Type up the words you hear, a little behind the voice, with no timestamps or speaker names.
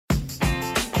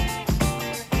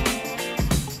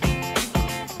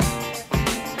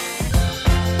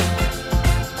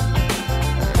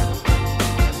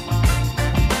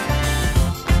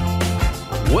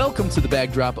to The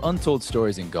Backdrop, Untold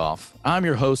Stories in Golf. I'm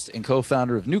your host and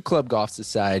co-founder of New Club Golf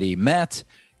Society, Matt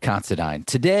Considine.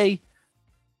 Today,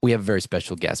 we have a very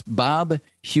special guest. Bob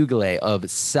Huguelet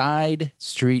of Side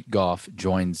Street Golf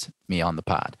joins me on the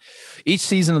pod. Each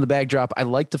season of The Backdrop, I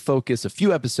like to focus a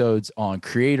few episodes on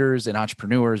creators and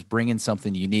entrepreneurs bringing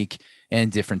something unique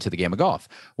and different to the game of golf.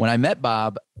 When I met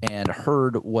Bob and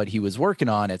heard what he was working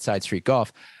on at Side Street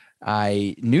Golf,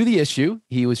 I knew the issue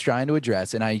he was trying to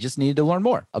address, and I just needed to learn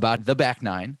more about the Back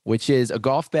Nine, which is a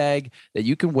golf bag that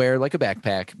you can wear like a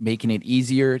backpack, making it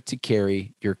easier to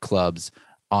carry your clubs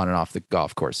on and off the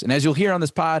golf course. And as you'll hear on this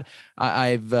pod,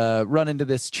 I've run into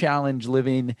this challenge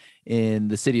living in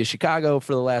the city of Chicago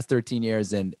for the last 13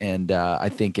 years, and I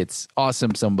think it's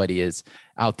awesome somebody is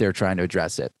out there trying to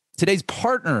address it. Today's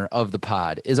partner of the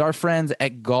pod is our friends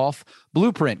at Golf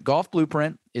Blueprint. Golf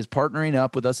Blueprint is partnering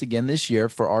up with us again this year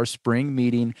for our spring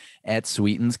meeting at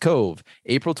Sweetens Cove,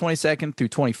 April 22nd through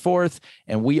 24th.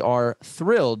 And we are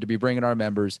thrilled to be bringing our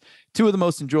members two of the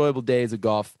most enjoyable days of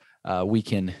golf we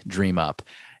can dream up.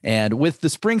 And with the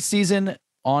spring season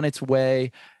on its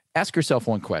way, ask yourself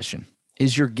one question.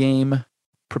 Is your game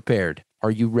prepared?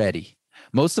 Are you ready?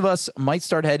 Most of us might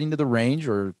start heading to the range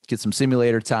or get some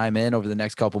simulator time in over the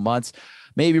next couple months,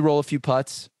 maybe roll a few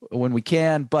putts when we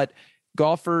can. But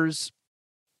golfers,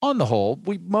 on the whole,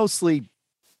 we mostly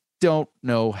don't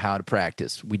know how to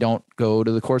practice. We don't go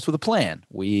to the course with a plan.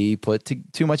 We put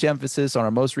too much emphasis on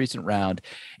our most recent round,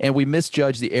 and we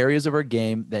misjudge the areas of our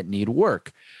game that need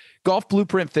work. Golf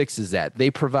Blueprint fixes that.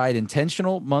 They provide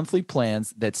intentional monthly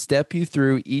plans that step you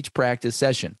through each practice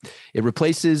session. It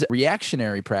replaces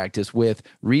reactionary practice with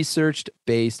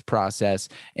research-based process,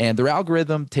 and their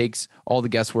algorithm takes all the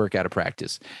guesswork out of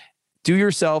practice. Do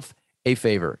yourself a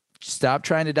favor. Stop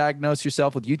trying to diagnose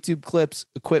yourself with YouTube clips,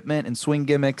 equipment, and swing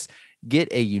gimmicks.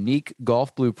 Get a unique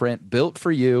golf blueprint built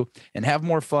for you and have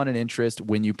more fun and interest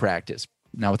when you practice.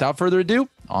 Now, without further ado,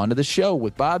 on to the show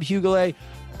with Bob Huguelet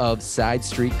of Side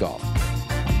Street Golf.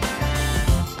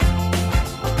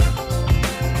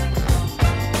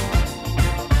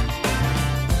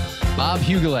 Bob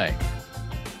Huguelet,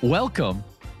 welcome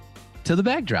to The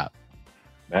Backdrop.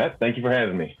 Matt, thank you for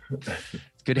having me.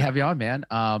 It's good to have you on, man.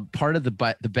 Part of the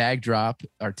Backdrop,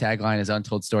 our tagline is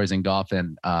Untold Stories in Golf.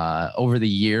 And over the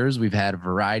years, we've had a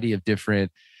variety of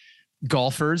different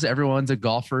golfers. Everyone's a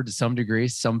golfer to some degree.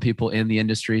 Some people in the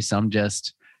industry, some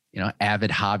just, avid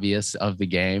hobbyists of the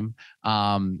game.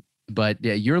 But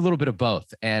yeah, you're a little bit of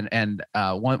both. And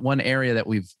one area that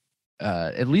we've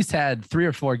at least had 3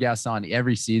 or 4 guests on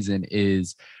every season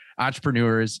is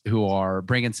entrepreneurs who are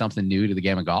bringing something new to the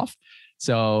game of golf.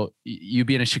 So you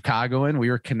being a Chicagoan, we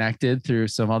were connected through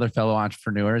some other fellow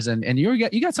entrepreneurs, and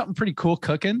you got something pretty cool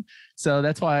cooking. So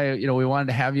that's why, we wanted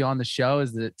to have you on the show,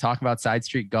 is to talk about Side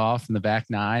Street Golf and the Back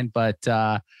Nine. But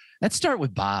let's start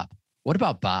with Bob. What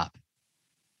about Bob?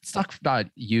 Let's talk about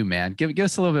you, man. Give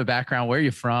us a little bit of background. Where are you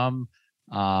from,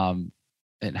 and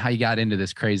how you got into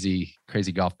this crazy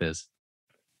golf biz?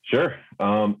 Sure.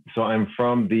 So I'm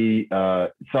from the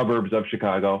suburbs of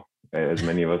Chicago, as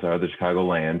many of us are, the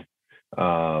Chicagoland.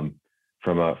 From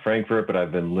Frankfurt, but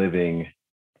I've been living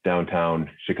downtown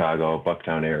Chicago,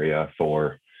 Bucktown area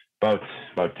for about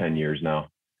 10 years now.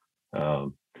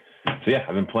 So yeah,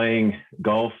 I've been playing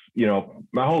golf,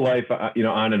 my whole life,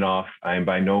 on and off. I am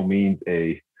by no means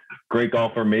a great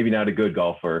golfer, maybe not a good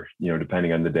golfer,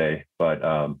 depending on the day, but,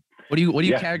 what do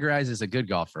you categorize as a good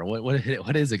golfer?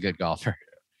 What is a good golfer?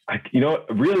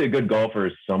 Really a good golfer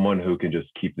is someone who can just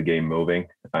keep the game moving,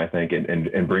 I think,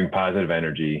 and bring positive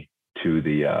energy to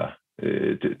the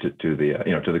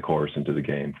to the course and to the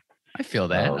game. I feel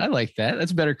that. I like that.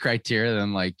 That's better criteria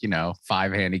than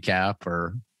 5 handicap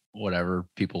or whatever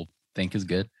people think is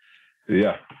good.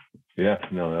 Yeah.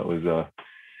 No, that was So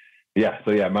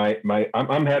yeah,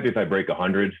 I'm happy if I break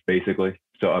 100 basically.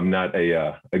 So I'm not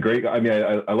a great. I mean,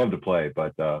 I love to play,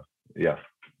 but yeah.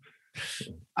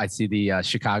 I see the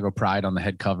Chicago Pride on the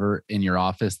head cover in your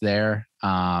office there.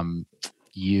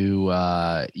 You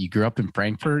grew up in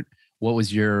Frankfurt. What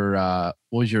was your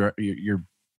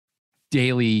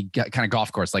daily kind of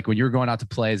golf course like when you were going out to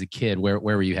play as a kid? Where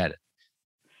were you headed?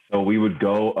 So we would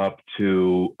go up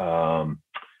to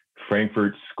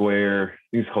Frankfurt Square. I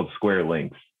think it's called Square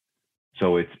Links.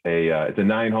 So it's a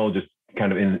 9-hole, just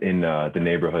kind of in the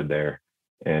neighborhood there.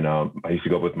 And I used to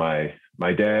go up with my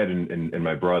dad and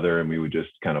my brother, and we would just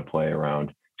kind of play around.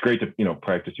 It's great to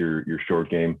practice your short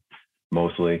game.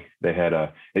 Mostly, they had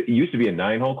it used to be a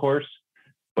 9-hole course,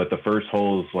 but the first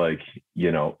hole is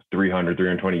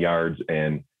 320 yards,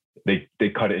 and they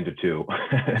cut it into 2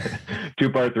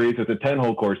 par 3. So it's a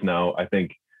 10-hole course now. I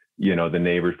think the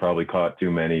neighbors probably caught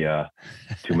too many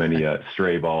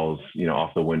stray balls,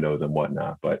 off the windows and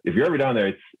whatnot. But if you're ever down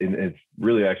there, it's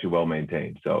really actually well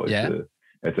maintained. So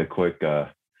it's a quick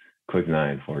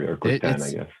 9 for you, or quick 10,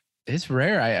 I guess. It's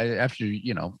rare. I after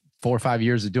 4 or 5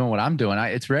 years of doing what I'm doing,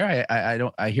 it's rare.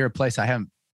 I hear a place I haven't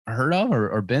heard of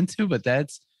or been to, but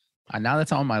now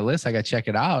that's on my list. I got to check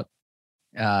it out.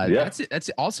 That's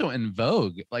also in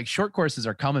vogue. Like short courses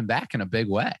are coming back in a big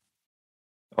way.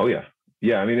 Oh yeah.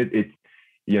 Yeah. I mean, it's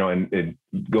and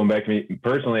going back to me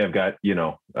personally, I've got,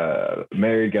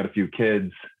 married, got a few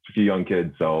kids, a few young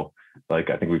kids. So like,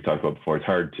 I think we've talked about before, it's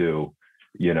hard to,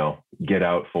 get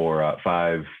out for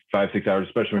 5, 6 hours,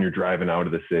 especially when you're driving out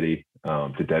of the city,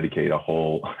 to dedicate a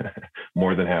whole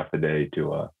more than half the day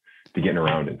to getting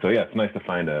around it. So yeah, it's nice to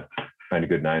find a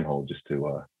good 9-hole just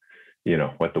to,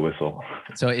 wet the whistle.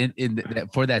 So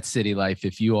for that city life,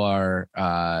 if you are,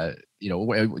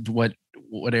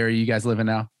 what area you guys live in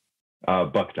now?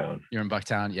 Bucktown. You're in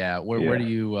Bucktown. Yeah. Where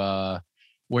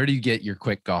do you get your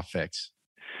quick golf fix?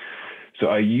 So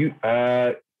I'll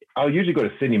usually go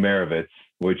to Sidney Maravitz,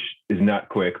 which is not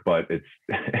quick, but it's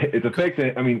a fix.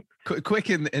 I mean, quick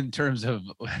in terms of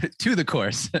to the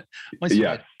course. Once you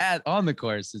get on the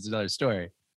course, it's another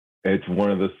story. It's one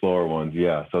of the slower ones.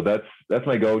 Yeah. So that's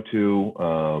my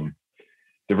go-to.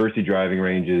 Diversity driving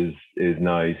range is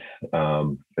nice.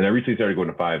 And I recently started going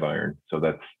to 5-iron. So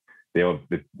they have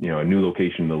a new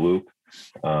location in the loop.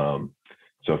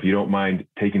 So if you don't mind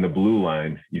taking the blue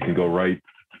line, you can go right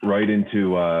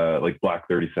into like block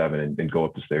 37 and go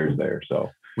up the stairs there. So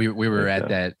we were at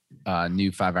that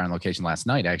new 5-iron location last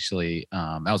night. Actually,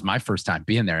 that was my first time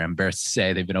being there. I'm embarrassed to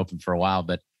say they've been open for a while,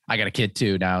 but I got a kid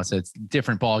too now, so it's a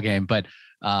different ball game. But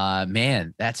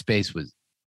man, that space was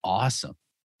awesome.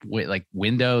 Like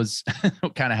windows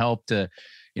kind of helped to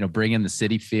bring in the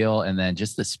city feel, and then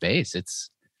just the space. It's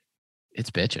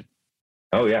bitching.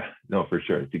 Oh yeah, no, for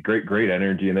sure. It's a great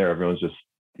energy in there. Everyone's just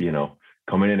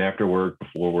coming in after work,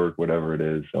 before work, whatever it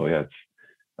is. So yeah,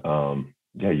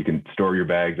 it's you can store your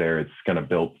bag there. It's kind of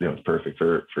built, it's perfect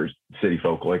for city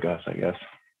folk like us, I guess.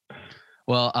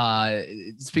 Well,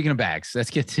 speaking of bags, let's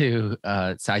get to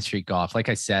Side Street Golf. Like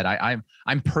I said,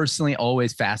 I'm personally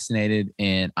always fascinated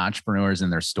in entrepreneurs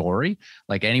and their story.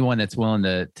 Like anyone that's willing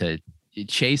to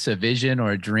chase a vision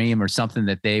or a dream or something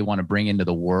that they want to bring into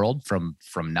the world from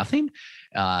nothing.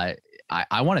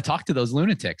 I want to talk to those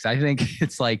lunatics. I think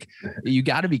it's like you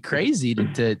got to be crazy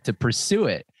to pursue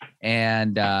it.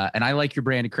 And I like your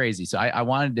brand of crazy. So I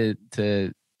wanted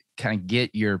to kind of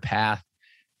get your path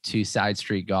to Side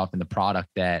Street Golf and the product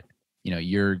that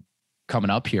you're coming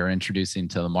up here introducing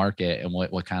to the market, and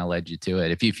what kind of led you to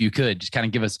it. If you could just kind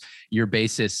of give us your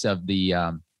basis of the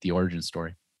origin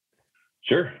story.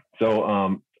 Sure.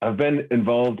 So I've been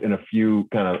involved in a few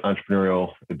kind of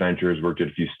entrepreneurial adventures, worked at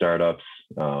a few startups,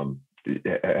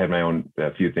 had my own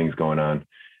few things going on,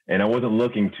 and I wasn't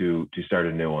looking to start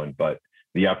a new one, but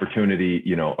the opportunity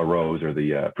arose, or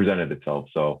presented itself.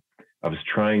 So I was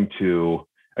trying to.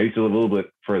 I used to live a little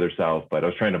bit further south, but I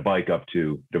was trying to bike up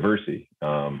to Diversity.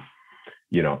 With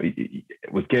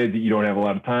kids, you don't have a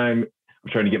lot of time.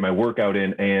 I'm trying to get my workout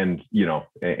in and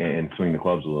swing the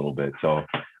clubs a little bit. So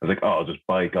I was like, I'll just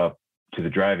bike up to the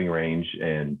driving range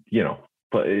and,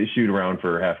 shoot around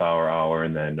for a half hour,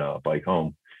 and then bike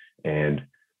home. And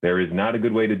there is not a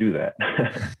good way to do that.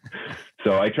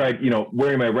 So I tried,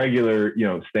 wearing my regular,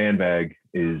 stand bag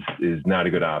is not a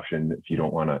good option if you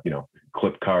don't want to,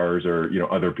 clip cars or,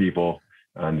 other people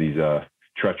on these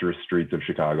treacherous streets of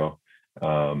Chicago.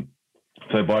 So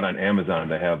I bought on Amazon.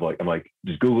 They have I'm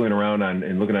just Googling around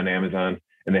and looking on Amazon,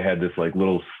 and they had this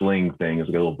little sling thing. It's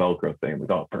like a little Velcro thing. I'm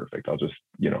like, oh, perfect. I'll just,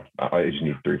 I just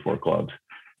need 3-4 clubs.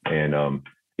 And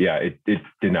it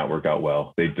did not work out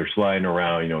well. They're sliding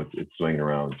around, it's swinging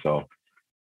around. So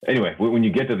anyway, when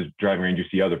you get to the driving range, you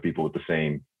see other people with the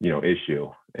same, issue.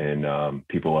 And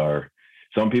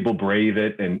some people brave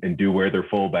it and do wear their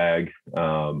full bag.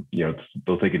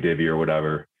 They'll take a divvy or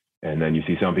whatever. And then you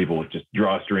see some people with just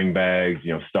drawstring bags,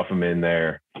 stuff them in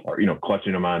there, or,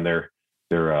 clutching them on their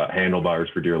handlebars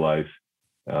for dear life.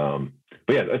 But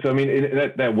yeah, so I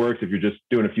mean, that works if you're just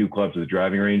doing a few clubs at the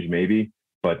driving range, maybe.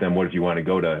 But then what if you want to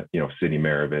go to, Sidney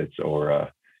Maravitz, or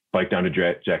bike down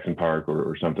to Jackson Park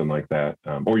or something like that?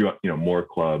 Or you want, more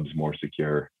clubs, more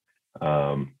secure,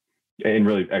 and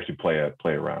really actually play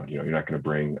around. You're not going to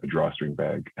bring a drawstring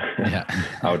bag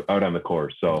out on the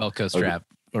course. So Velcro strap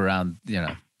around,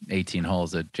 18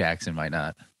 holes at Jackson might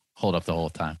not hold up the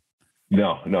whole time.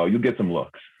 No, you'll get some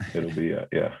looks. It'll be,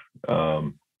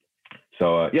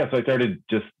 So I started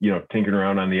just, tinkering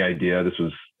around on the idea. This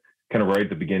was kind of right at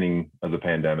the beginning of the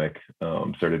pandemic.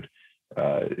 Started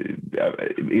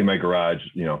in my garage,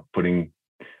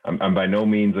 I'm by no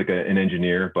means like an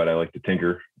engineer, but I like to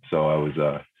tinker. So I was,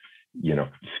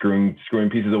 screwing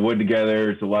pieces of wood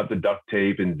together. So lots of duct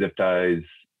tape and zip ties,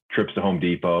 trips to Home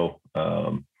Depot,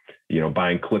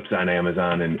 buying clips on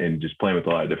Amazon and just playing with a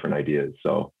lot of different ideas.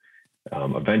 So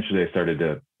eventually I started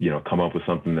to, come up with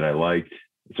something that I liked,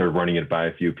 started running it by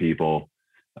a few people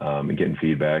and getting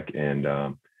feedback. And I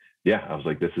was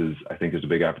like, I think there's a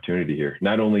big opportunity here.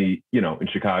 Not only, in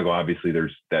Chicago, obviously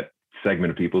there's that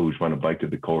segment of people who just want to bike to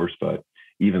the course, but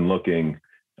even looking,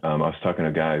 I was talking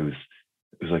to a guy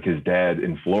it was like his dad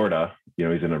in Florida, he's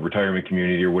in a retirement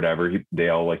community or whatever. They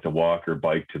all like to walk or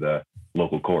bike to the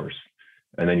local course.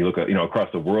 And then you look at,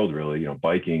 across the world, really,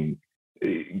 biking,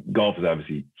 golf is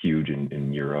obviously huge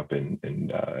in Europe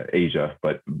and Asia,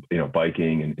 but,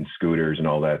 biking and scooters and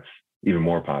all that's even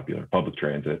more popular, public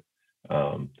transit.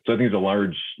 So I think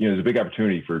there's a big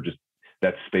opportunity for just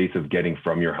that space of getting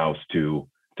from your house to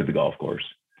the golf course.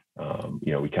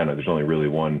 There's only really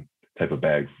one type of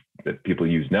bag that people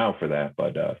use now for that.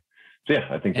 But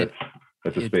I think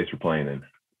that's a space we're playing in.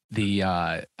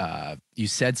 You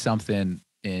said something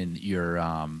in your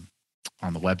on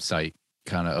the website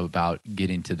kind of about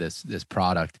getting to this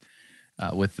product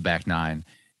with the back nine,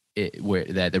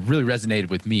 that really resonated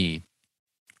with me,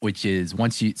 which is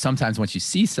sometimes once you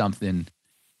see something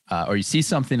or you see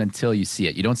something until you see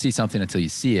it, you don't see something until you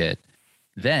see it,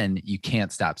 then you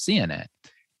can't stop seeing it.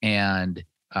 And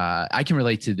I can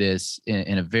relate to this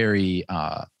in a very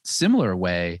similar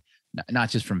way, not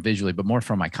just from visually, but more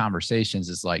from my conversations.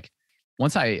 Is like,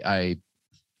 once I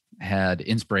had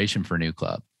inspiration for New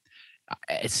Club,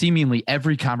 seemingly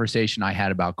every conversation I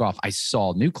had about golf, I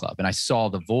saw New Club and I saw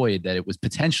the void that it was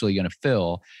potentially going to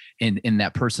fill in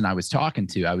that person I was talking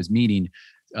to. I was meeting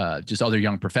just other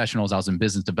young professionals. I was in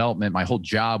business development. My whole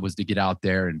job was to get out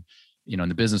there and, in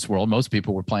the business world, most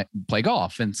people were play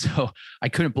golf. And so I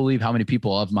couldn't believe how many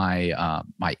people of my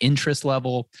interest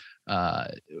level,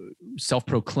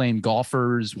 self-proclaimed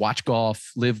golfers, watch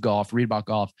golf, live golf, read about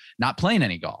golf, not playing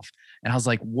any golf. And I was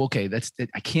like, well, okay,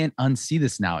 I can't unsee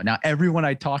this now. Now, everyone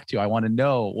I talk to, I want to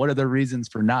know, what are the reasons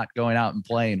for not going out and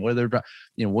playing?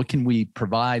 What can we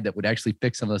provide that would actually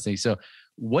fix some of those things? So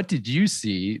what did you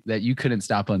see that you couldn't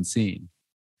stop unseeing?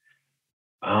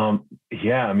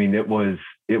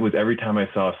 It was every time I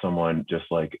saw someone just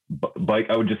like bike,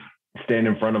 I would just stand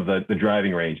in front of the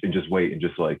driving range and just wait and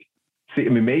just like see.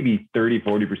 Maybe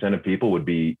 30-40% of people would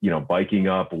be, biking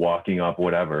up, walking up,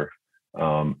 whatever.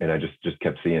 And I just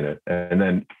kept seeing it. And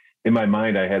then in my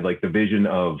mind, I had like the vision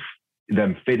of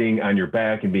them fitting on your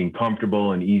back and being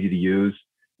comfortable and easy to use.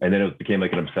 And then it became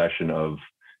like an obsession of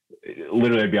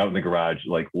literally I'd be out in the garage,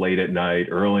 like late at night,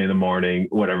 early in the morning,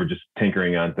 whatever, just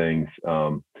tinkering on things.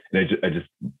 And I just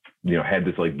had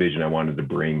this like vision I wanted to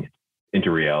bring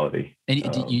into reality.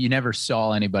 And you never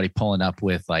saw anybody pulling up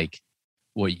with like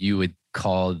what you would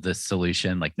call the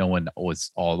solution? Like no one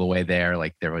was all the way there.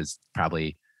 Like there was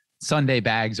probably Sunday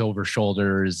bags over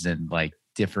shoulders and like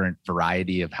different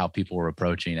variety of how people were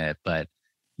approaching it, but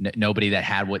nobody that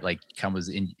had what like was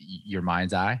in your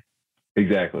mind's eye.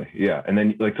 Exactly. Yeah. And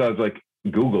then so I was like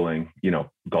Googling,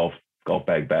 golf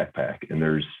bag backpack, and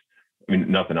there's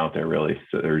nothing out there really.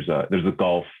 So there's a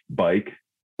golf bike,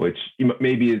 which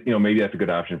maybe that's a good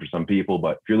option for some people,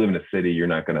 but if you live in a city, you're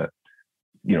not going to,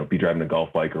 be driving a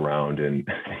golf bike around and,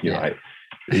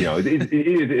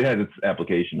 it has its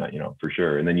application, for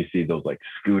sure. And then you see those like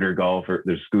scooter golfer,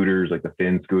 there's scooters, like the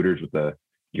thin scooters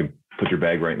you can put your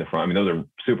bag right in the front. Those are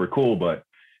super cool, but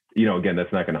again,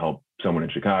 that's not going to help someone in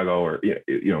Chicago or,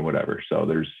 whatever. So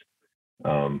there's,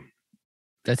 so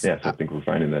I think we're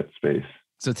finding that space.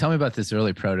 So tell me about this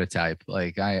early prototype.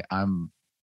 Like I'm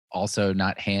also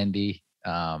not handy.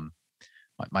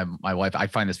 My wife, I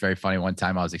find this very funny. One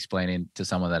time I was explaining to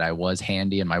someone that I was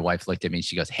handy and my wife looked at me and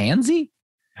she goes, handsy?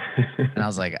 And I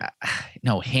was like,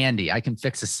 no, handy. I can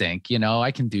fix a sink,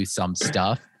 I can do some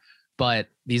stuff. But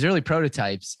these early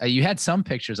prototypes, you had some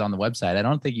pictures on the website. I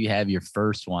don't think you have your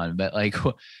first one, but like,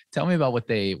 tell me about what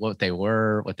they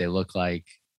were, what they look like.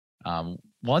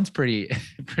 One's pretty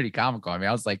comical.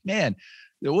 I was like, man,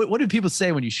 what did people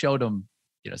say when you showed them,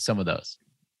 some of those?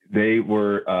 They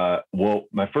were,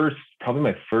 my first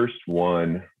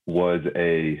one was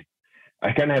I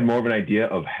kind of had more of an idea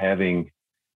of having,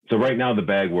 so right now the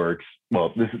bag works.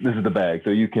 Well, this is the bag.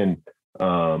 So you can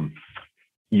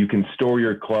store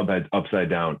your club heads upside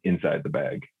down inside the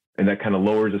bag, and that kind of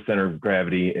lowers the center of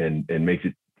gravity and makes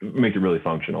it really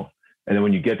functional. And then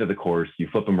when you get to the course, you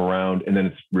flip them around, and then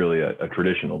it's really a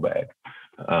traditional bag.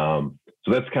 So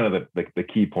that's kind of the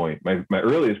key point. My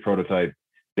earliest prototype,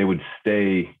 they would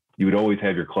stay, you would always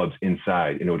have your clubs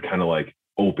inside, and it would kind of like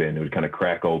open. It would kind of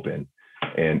crack open,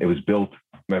 and it was built.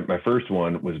 My first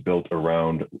one was built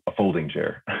around a folding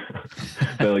chair.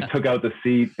 So I like took out the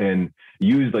seat and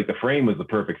used like the frame was the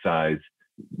perfect size.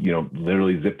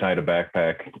 Literally zip tied a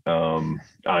backpack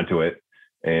onto it,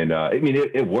 and I mean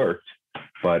it worked,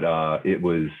 but it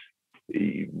wasn't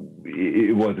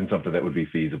something that would be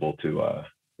feasible to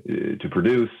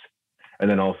produce. And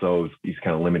then also he's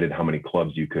kind of limited how many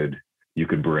clubs you could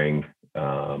bring.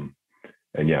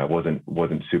 And yeah, it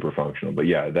wasn't super functional, but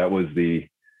yeah, that was the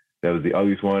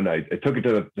ugliest one. I took it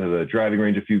to the driving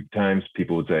range a few times.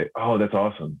 People would say, "Oh, that's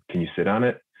awesome. Can you sit on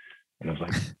it?" And I was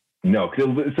like, "No,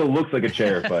 because it still looks like a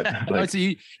chair." But like, so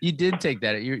you did take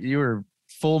that. You were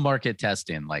full market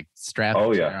testing, like strap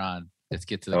the chair on. Let's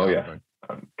get to the golf board.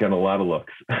 I'm getting a lot of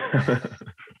looks.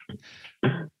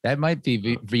 That might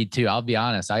be V2. I'll be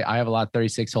honest. I have a lot of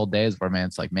 36-hole days where, man,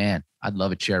 it's like, man, I'd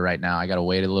love a chair right now. I got to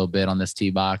wait a little bit on this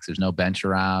tee box. There's no bench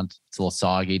around. It's a little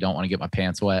soggy. Don't want to get my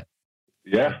pants wet.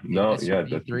 Yeah, no, yeah.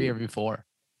 V3 or V4?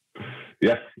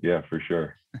 Yeah, for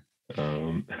sure.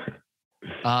 So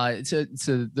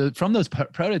from those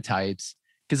prototypes,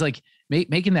 because like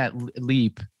making that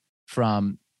leap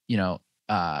from,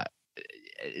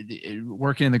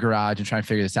 working in the garage and trying to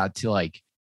figure this out to like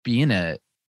being an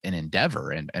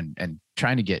endeavor and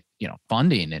trying to get,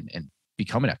 funding and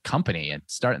becoming a company and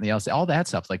starting the LLC, all that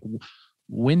stuff. Like,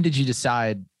 when did you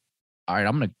decide, all right,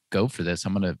 I'm going to go for this.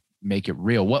 I'm going to make it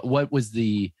real. What was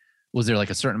there like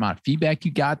a certain amount of feedback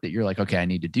you got that you're like, okay, I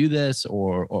need to do this,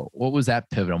 or what was that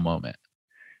pivotal moment?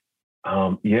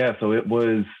 Yeah. So it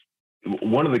was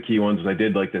one of the key ones was I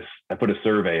did like this, I put a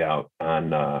survey out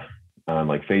on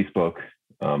like Facebook.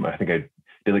 I think I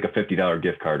did like a $50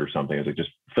 gift card or something. I was like,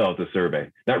 just fill out the survey,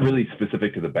 not really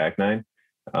specific to the back nine.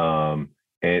 And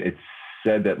it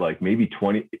said that like maybe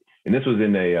 20, and this was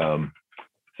in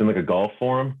like a golf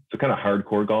forum. So kind of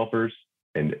hardcore golfers.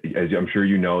 And as I'm sure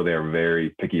they're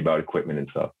very picky about equipment and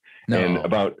stuff. No. And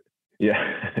about,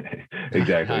 yeah,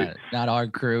 exactly. Not our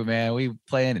crew, man. We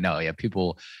play in. No, yeah,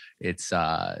 people, it's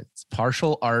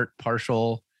partial art,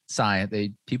 partial science.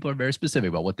 People are very specific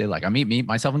about what they like. I mean, me,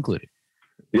 myself included.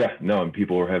 Yeah, no, and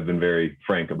people have been very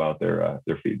frank about their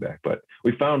feedback. But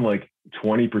we found like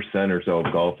 20% or so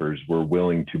of golfers were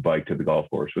willing to bike to the golf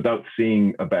course without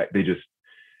seeing a back.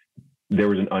 There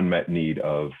was an unmet need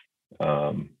of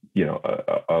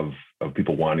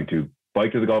people wanting to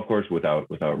bike to the golf course without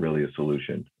really a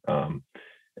solution.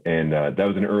 And that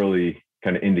was an early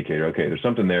kind of indicator. Okay, there's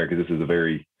something there, because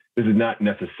this is not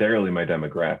necessarily my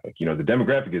demographic. The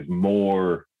demographic is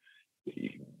more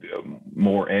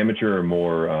amateur or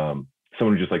more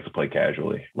someone who just likes to play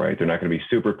casually, right? They're not going to be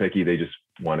super picky. They just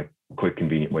want a quick,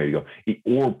 convenient way to go.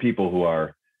 Or people who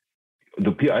are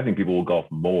I think people will golf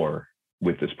more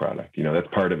with this product. That's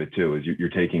part of it too, is you're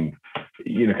taking,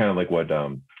 kind of like what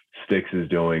Sticks is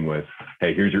doing with,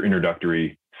 hey, here's your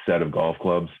introductory set of golf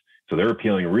clubs. So they're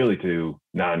appealing really to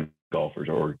non-golfers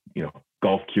or,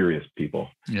 golf curious people.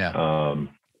 Yeah.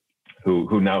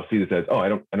 Who now see this as, oh, I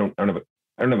don't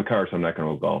have a car, so I'm not going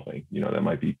to go golfing. That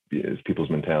might be is people's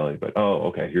mentality, but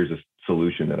okay, here's a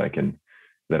solution that I can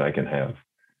have.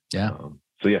 Yeah.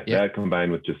 So yeah, that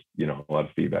combined with just, a lot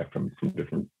of feedback from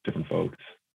different folks.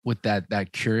 With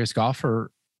that curious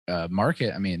golfer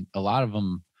market, I mean, a lot of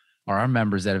them are our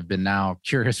members that have been now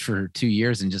curious for 2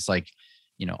 years and just like,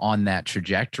 on that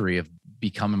trajectory of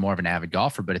becoming more of an avid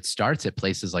golfer. But it starts at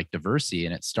places like Diversey,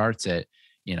 and it starts at,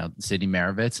 Sydney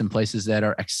Maravitz, and places that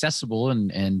are accessible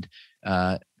and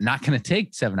not going to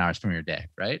take 7 hours from your day.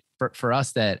 Right. For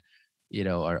us that,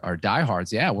 are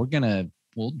diehards. Yeah,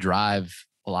 we'll drive.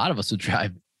 A lot of us will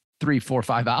drive 3, 4,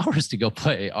 5 hours to go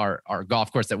play our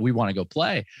golf course that we want to go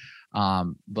play.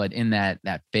 But in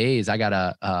that phase, I got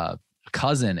a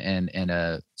cousin and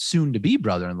a soon to be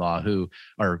brother-in-law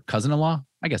or cousin-in-law.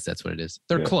 I guess that's what it is.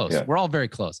 They're close. Yeah. We're all very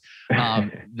close.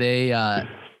 They,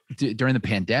 during the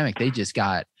pandemic, they just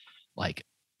got like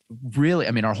really,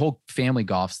 I mean, our whole family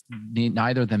golfs,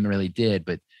 neither of them really did,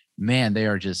 but man, they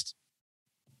are just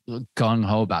gung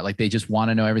ho about, like, they just want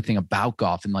to know everything about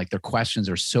golf. And like, their questions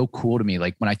are so cool to me.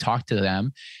 Like when I talk to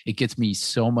them, it gets me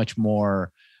so much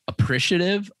more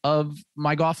appreciative of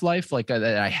my golf life. Like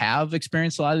I have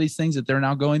experienced a lot of these things that they're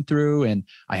now going through, and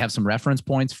I have some reference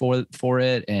points for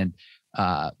it. And,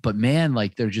 but man,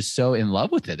 like they're just so in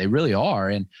love with it. They really are.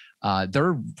 And,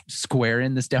 they're square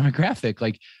in this demographic.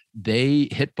 Like they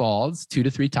hit balls 2 to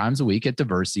 3 times a week at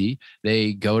Diversey.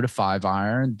 They go to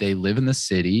 5-iron. They live in the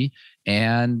city,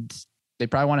 and they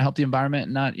probably want to help the environment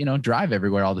and not, drive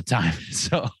everywhere all the time.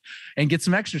 So, and get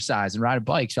some exercise and ride a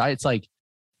bike. So it's like,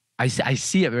 I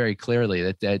see it very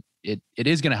clearly that it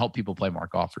is going to help people play more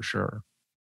golf for sure.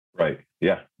 Right.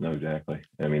 Yeah, no, exactly.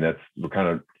 I mean, we're kind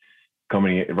of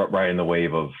coming right in the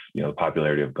wave of, the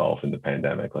popularity of golf in the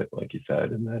pandemic, like you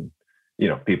said. And then,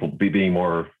 people being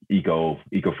more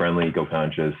eco-friendly,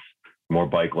 eco-conscious, more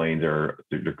bike lanes they're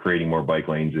creating more bike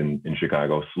lanes in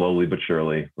Chicago, slowly but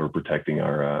surely. We're protecting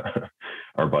our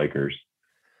our bikers.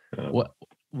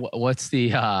 What's the,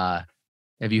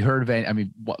 have you heard of any, I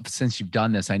mean, since you've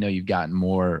done this, I know you've gotten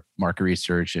more market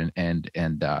research and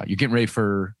you're getting ready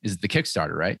for, is it the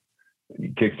Kickstarter, right?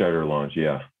 Kickstarter launch.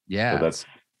 Yeah. Yeah. So that's,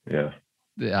 yeah.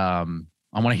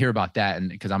 I want to hear about that. And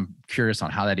because I'm curious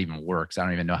on how that even works. I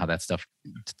don't even know how that stuff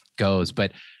goes,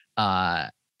 but,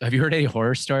 have you heard any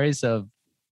horror stories of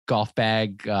golf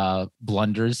bag,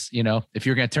 blunders? If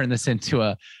you're going to turn this into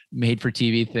a made for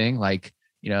TV thing, like,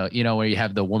 where you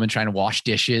have the woman trying to wash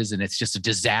dishes and it's just a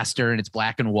disaster and it's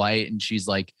black and white. And she's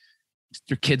like,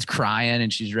 your kid's crying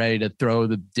and she's ready to throw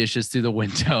the dishes through the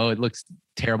window. It looks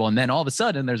terrible. And then all of a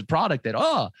sudden there's a product that,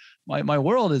 my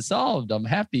world is solved. I'm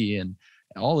happy and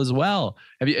all is well.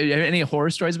 Have you any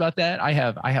horror stories about that? I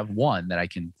have one that I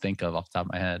can think of off the top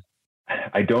of my head.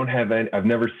 I don't have any. I've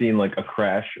never seen like a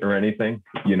crash or anything,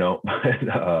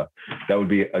 that would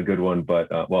be a good one, but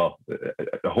a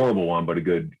horrible one, but a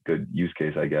good use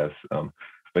case, I guess.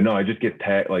 But no, I just get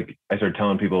tagged. Like I started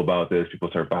telling people about this, people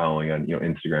start following on,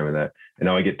 Instagram and that. And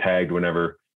now I get tagged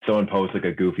whenever someone posts like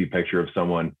a goofy picture of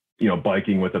someone,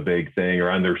 biking with a big thing or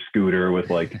on their scooter with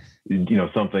like,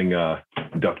 something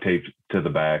duct taped to the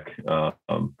back.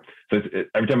 So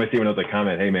every time I see one else, I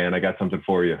comment, "Hey man, I got something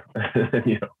for you."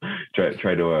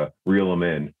 Try to reel them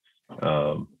in.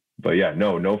 But yeah,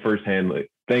 no firsthand.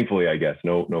 Thankfully, I guess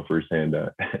no firsthand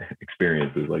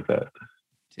experiences like that.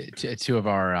 Two of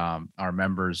our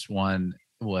members. One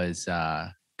was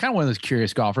kind of one of those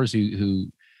curious golfers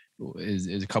who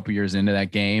is a couple years into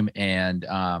that game and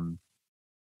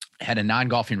had a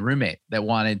non-golfing roommate that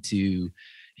wanted to.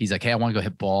 He's like, "Hey, I want to go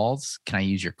hit balls. Can I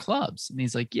use your clubs?" And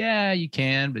he's like, "Yeah, you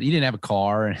can." But he didn't have a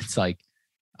car. And it's like,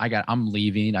 I'm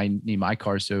leaving. I need my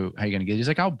car. So how are you going to get it? He's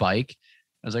like, "I'll bike."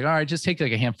 I was like, "All right, just take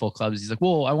like a handful of clubs." He's like,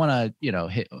 "Well, I want to,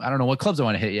 hit, I don't know what clubs I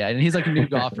want to hit yet." And he's like a new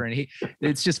golfer. And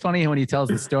it's just funny when he tells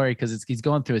the story because he's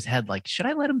going through his head, like, should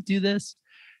I let him do this?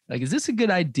 Like, is this a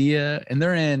good idea? And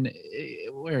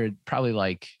we're probably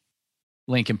like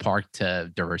Lincoln Park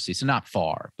to Diversity. So not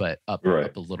far, but up a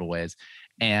little ways.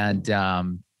 And,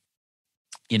 and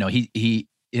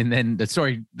then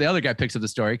the other guy picks up the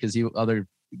story because other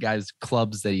guys'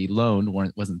 clubs that he loaned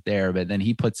wasn't there, but then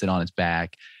he puts it on his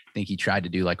back. I think he tried to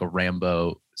do like a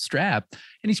Rambo strap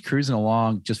and he's cruising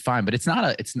along just fine, but it's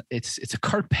a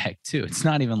cart bag too. It's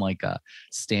not even like a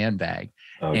stand bag.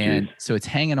 And so it's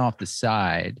hanging off the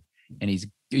side and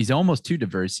he's almost to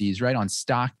Diversity. He's right on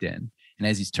Stockton. And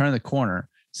as he's turning the corner,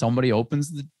 somebody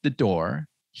opens the door.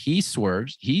 He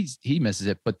swerves, he misses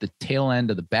it, but the tail end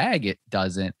of the bag, it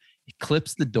doesn't. It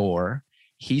clips the door.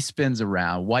 He spins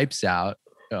around, wipes out.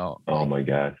 Oh my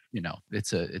God.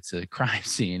 It's a crime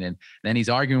scene. And then he's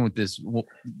arguing with this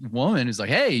woman who's like,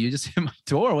 "Hey, you just hit my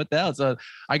door. What the hell?" So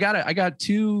I got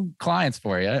two clients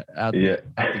for you out the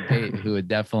gate who would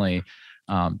definitely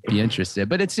be interested,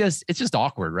 but it's just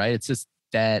awkward, right? It's just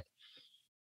that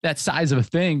size of a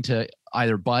thing to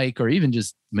either bike or even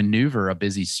just maneuver a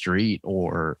busy street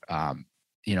or,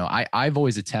 I've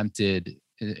always attempted,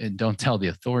 and don't tell the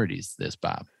authorities this,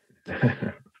 Bob,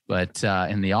 but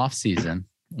in the off season,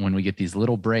 when we get these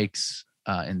little breaks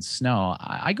in snow,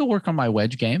 I go work on my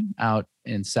wedge game out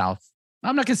in South.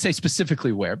 I'm not going to say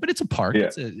specifically where, but it's a park. Yeah.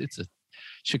 It's a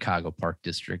Chicago Park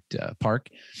District park.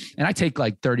 And I take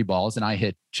like 30 balls and I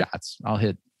hit shots. I'll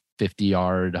hit 50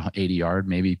 yard, 80 yard,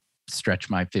 maybe stretch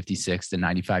my 56 to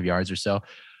 95 yards or so.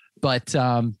 But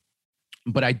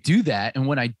I do that. And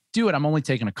when I do it, I'm only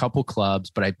taking a couple clubs,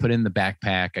 but I put in the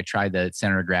backpack. I try the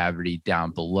center of gravity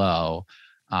down below.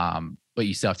 But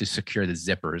you still have to secure the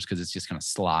zippers because it's just going to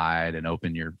slide and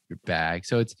open your bag.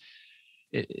 So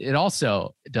it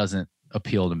also doesn't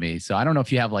appeal to me. So I don't know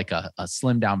if you have like a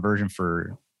slim down version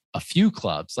for a few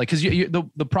clubs, like, cause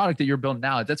the product that you're building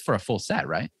now, that's for a full set,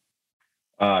 right?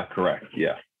 Correct.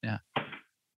 Yeah.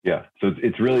 Yeah. So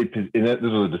it's really, and this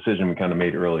was a decision we kind of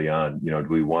made early on. Do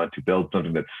we want to build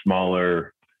something that's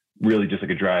smaller, really just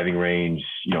like a driving range,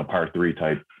 par 3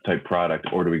 type product,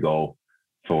 or do we go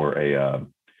for a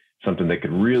something that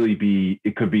could really be?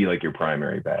 It could be like your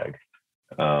primary bag.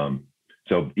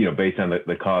 So based on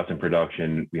the cost and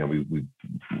production,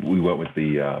 we went with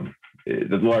the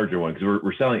larger one because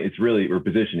we're selling. We're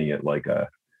positioning it like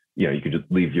you could just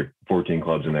leave your 14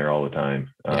 clubs in there all the time.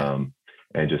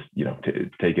 And just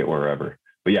take it wherever.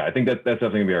 But yeah, I think that's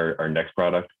definitely gonna be our next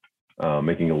product.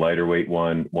 making a lighter weight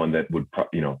one that would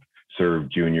serve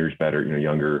juniors better,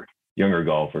 younger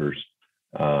golfers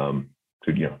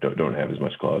who don't have as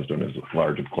much clubs, don't have as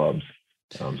large of clubs.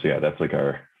 So yeah, that's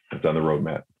on the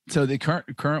roadmap. So the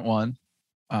current one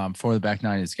for the back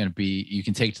nine is going to be, you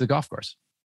can take it to the golf course.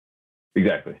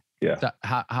 Exactly. Yeah. So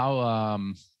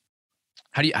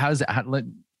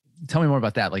tell me more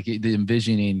about that. Like the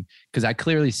envisioning, because I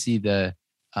clearly see the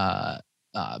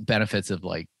benefits of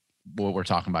like what we're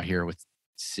talking about here with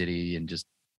city and just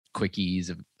quick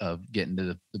ease of getting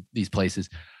to these places.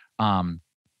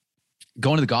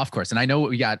 Going to the golf course. And I know what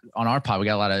we got on our pod, we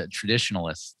got a lot of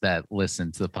traditionalists that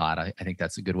listen to the pod. I think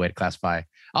that's a good way to classify.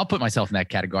 I'll put myself in that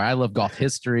category. I love golf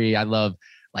history. I love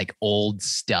like old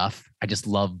stuff. I just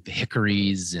love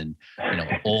hickories and,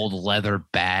 old leather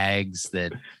bags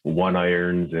that one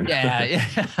irons and yeah.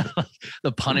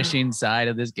 The punishing side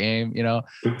of this game,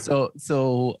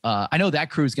 So I know that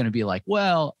crew is going to be like,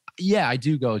 well, yeah, I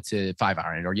do go to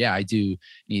 5-iron, or yeah, I do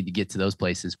need to get to those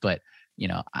places. But,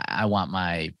 I want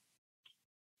my,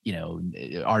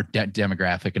 our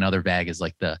demographic. Another bag is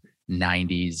like the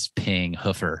 90s ping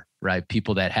hoofer, right?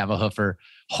 People that have a hoofer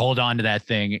hold on to that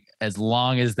thing as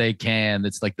long as they can.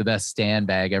 That's like the best stand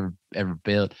bag ever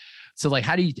built. So like,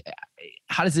 how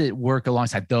does it work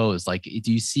alongside those? Like,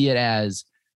 do you see it as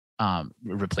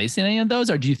replacing any of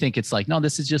those, or do you think it's like, no,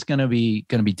 this is just going to be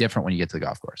different when you get to the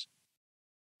golf course?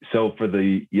 So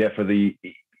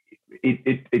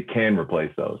it can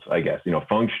replace those, I guess.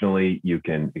 Functionally, you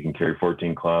can carry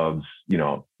 14 clubs.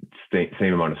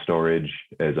 Same amount of storage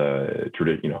as a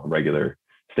regular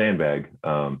stand bag.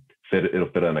 It'll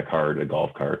fit on a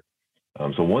golf cart.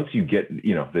 So once you get,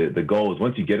 the goal is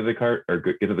once you get to the cart or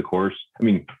get to the course. I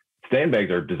mean, stand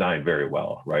bags are designed very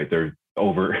well, right? They're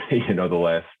over, the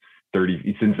last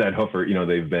 30 since that hoofer.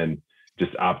 They've been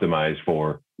just optimized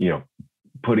for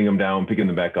putting them down, picking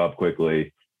them back up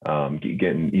quickly.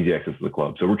 Getting easy access to the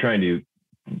club. So we're trying to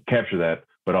capture that,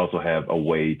 but also have a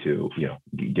way to,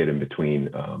 get in between,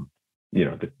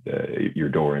 your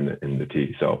door and the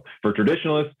tee. So for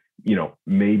traditionalists,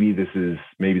 maybe this is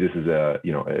a,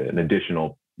 an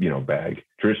additional, bag.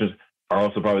 Traditionalists are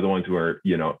also probably the ones who are,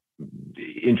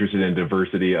 interested in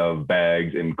diversity of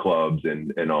bags and clubs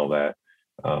and all that.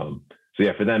 So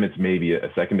yeah, for them, it's maybe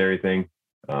a secondary thing.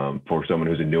 For someone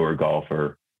who's a newer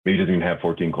golfer, maybe doesn't even have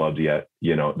 14 clubs yet.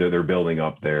 They're building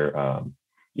up their,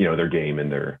 their game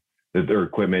and their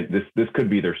equipment. This could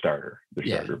be their starter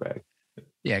bag.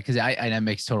 Yeah, because that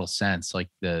makes total sense. Like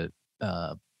that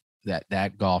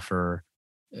golfer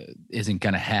isn't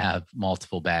going to have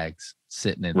multiple bags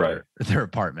sitting in their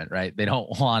apartment, right? They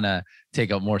don't want to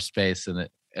take up more space than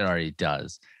it already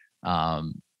does.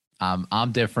 I'm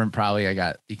different. Probably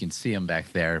you can see them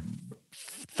back there.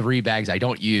 3 bags I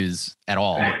don't use at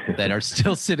all that are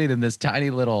still sitting in this tiny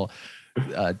little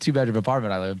 2-bedroom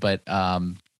apartment I live in. But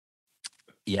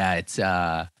yeah,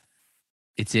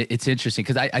 it's interesting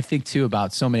because I think too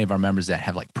about so many of our members that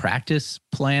have like practice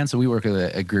plans. So we work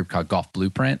with a group called Golf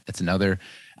Blueprint. It's another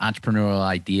entrepreneurial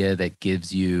idea that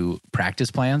gives you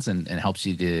practice plans and helps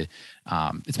you to.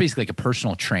 It's basically like a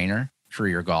personal trainer for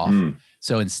your golf.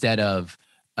 So instead of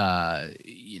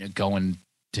going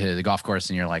to the golf course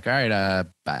and you're like, all right,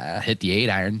 hit the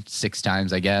 8-iron 6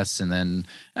 times, I guess. And then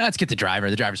let's get the driver.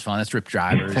 The driver's fun. Let's rip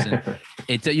drivers.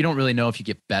 And you don't really know if you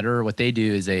get better. What they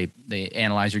do is they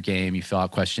analyze your game. You fill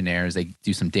out questionnaires. They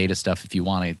do some data stuff if you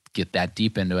want to get that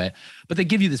deep into it. But they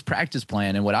give you this practice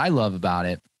plan. And what I love about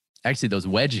it, actually those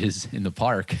wedges in the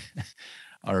park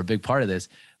are a big part of this.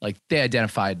 Like they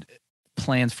identified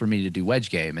plans for me to do wedge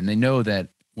game. And they know that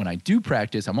when I do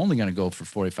practice, I'm only going to go for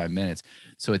 45 minutes.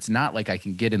 So it's not like I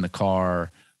can get in the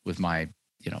car with my,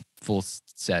 full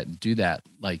set and do that.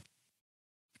 Like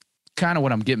kind of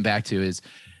what I'm getting back to is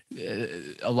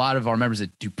a lot of our members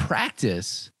that do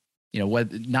practice,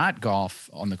 not golf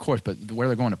on the course, but where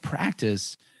they're going to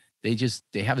practice, they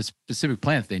have a specific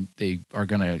plan that they are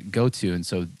going to go to. And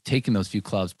so taking those few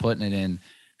clubs, putting it in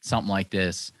something like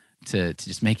this to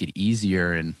just make it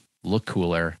easier and look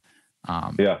cooler.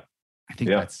 I think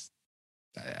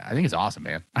it's awesome,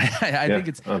 man. I think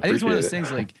it's one of those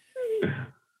things like,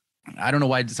 I don't know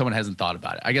why someone hasn't thought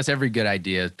about it. I guess every good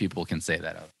idea, people can say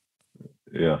that of.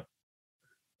 Yeah.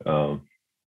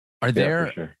 Are there,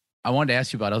 for sure. I wanted to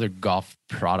ask you about other golf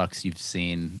products you've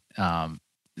seen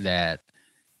that,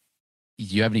 do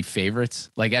you have any favorites?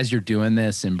 Like as you're doing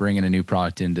this and bringing a new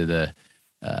product into the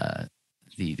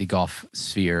golf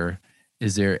sphere,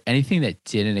 is there anything that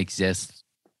didn't exist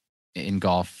in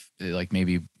golf, like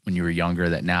maybe when you were younger,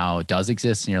 that now does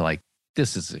exist and you're like,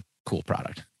 this is a cool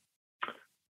product?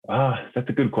 That's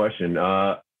a good question.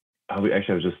 I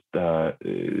I was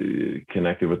just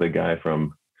connected with a guy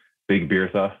from Big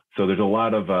Beertha. So there's a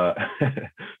lot of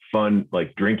fun,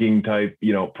 like drinking type,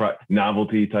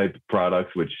 novelty type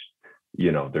products, which,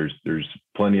 there's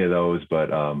plenty of those. But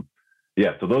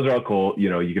yeah, so those are all cool.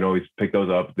 You can always pick those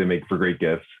up. They make for great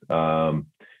gifts.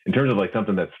 In terms of like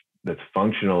something that's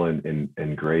functional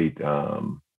and great.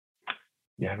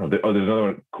 Yeah, I don't know. There's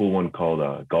another cool one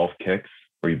called Golf Kicks,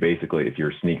 where you basically, if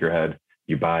you're a sneakerhead,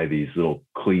 you buy these little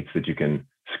cleats that you can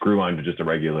screw onto just a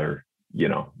regular,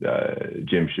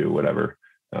 gym shoe, whatever,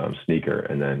 sneaker,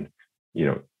 and then, you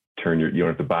don't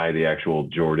have to buy the actual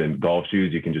Jordan golf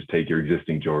shoes. You can just take your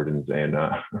existing Jordans and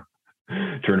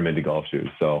turn them into golf shoes.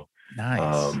 So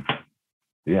nice.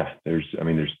 Yeah, there's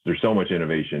so much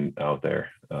innovation out there.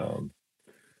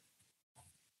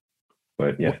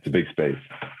 But yeah, it's a big space.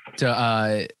 So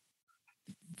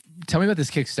tell me about this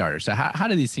Kickstarter. So how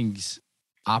do these things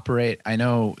operate? I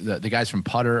know the guys from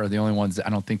Putter are the only ones that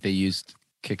I don't think they used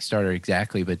Kickstarter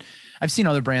exactly, but I've seen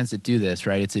other brands that do this,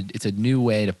 right? It's a new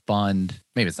way to fund.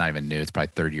 Maybe it's not even new. It's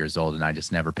probably 30 years old and I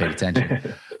just never paid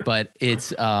attention. But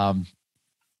it's a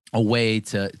way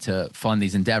to fund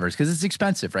these endeavors because it's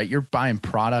expensive, right? You're buying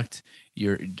product,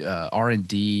 your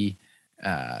R&D.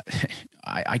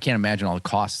 I can't imagine all the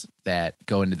costs that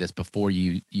go into this before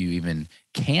you even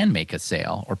can make a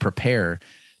sale or prepare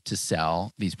to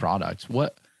sell these products.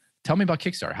 Tell me about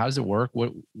Kickstarter. How does it work?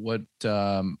 What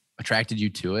attracted you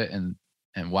to it, and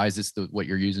why is this what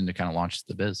you're using to kind of launch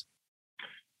the biz?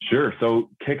 Sure. So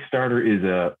Kickstarter is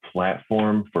a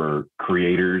platform for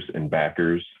creators and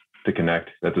backers to connect.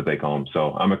 That's what they call them.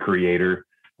 So I'm a creator.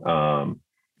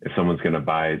 If someone's going to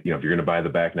buy, if you're going to buy the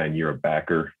back nine, you're a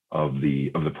backer of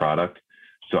the product.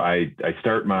 So I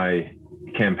start my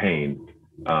campaign,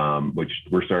 which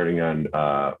we're starting on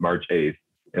March 8th.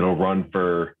 It'll run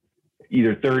for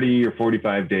either 30 or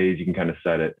 45 days. You can kind of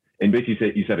set it. And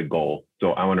basically you set a goal.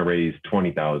 So I want to raise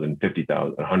 20,000,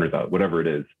 50,000, 100,000, whatever it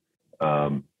is.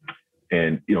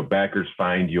 And backers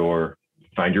find your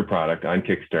product on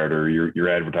Kickstarter. You're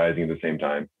advertising at the same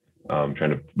time, trying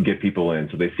to get people in.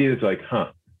 So they see it's like,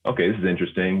 okay, this is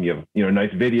interesting. You have a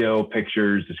nice video,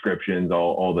 pictures, descriptions,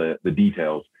 all the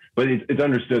details. But it's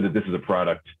understood that this is a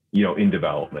product in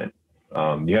development.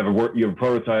 You have a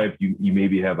prototype. You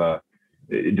maybe have a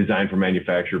design for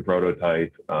manufacturer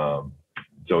prototype.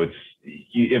 So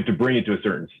you have to bring it to a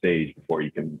certain stage before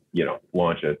you can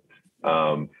launch it.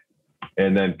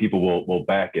 And then people will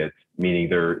back it, meaning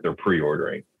they're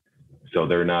pre-ordering. So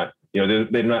they're not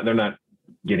they're not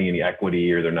getting any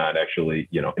equity, or they're not actually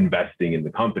investing in the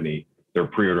company. They're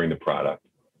pre-ordering the product,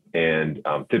 and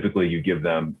typically you give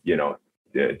them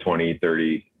 20,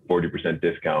 30, 40%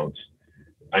 discounts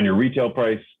on your retail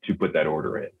price to put that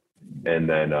order in. And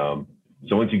then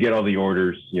so once you get all the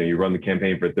orders, you run the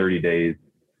campaign for 30 days.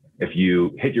 If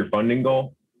you hit your funding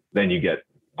goal, then you get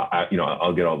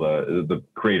I'll get all the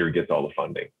creator gets all the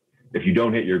funding. If you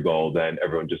don't hit your goal, then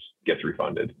everyone just gets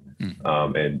refunded.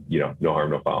 And no harm,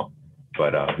 no foul.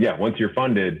 But yeah, once you're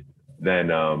funded, then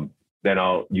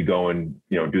you go and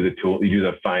do the tool. You do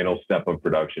the final step of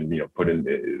production. Do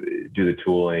the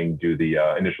tooling, do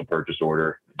the initial purchase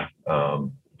order,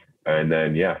 and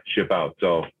then ship out.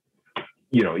 So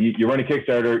you run a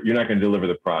Kickstarter. You're not going to deliver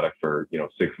the product for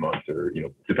 6 months, or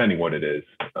depending what it is.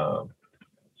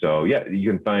 So yeah, you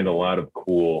can find a lot of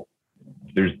cool.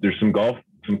 There's some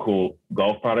cool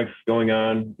golf products going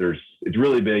on. It's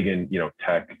really big in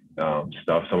tech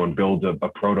stuff. Someone builds a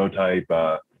prototype,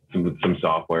 some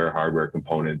software, hardware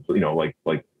components.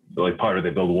 Like Potter,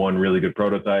 they build one really good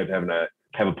prototype,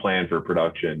 have a plan for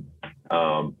production.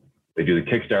 They do the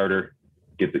Kickstarter,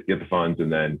 get the funds,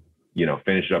 and then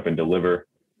finish it up and deliver.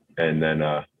 And then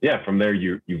from there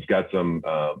you've got some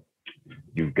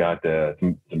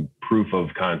proof of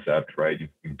concept, right?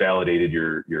 You've validated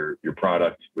your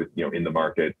product with in the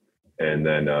market, and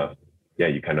then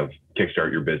you kind of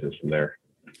kickstart your business from there.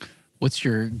 What's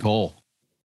your goal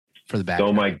for the back?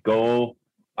 So my goal,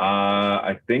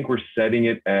 I think we're setting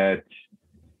it at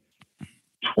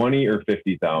 20 or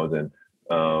 50,000.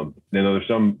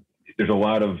 There's a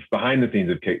lot of behind the scenes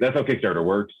of that's how Kickstarter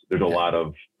works. There's a lot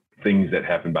of things that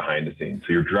happen behind the scenes.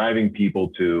 So you're driving people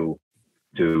to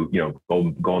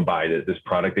go and buy this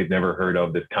product they've never heard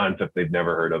of, this concept they've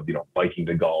never heard of, biking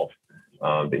to golf,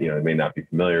 that they may not be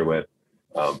familiar with.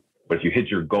 But if you hit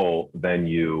your goal, then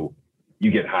you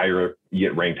get higher, you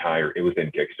get ranked higher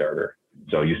within Kickstarter.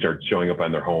 So you start showing up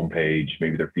on their homepage,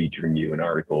 maybe they're featuring you in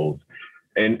articles,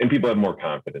 and people have more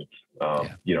confidence.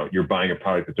 You're buying a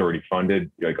product that's already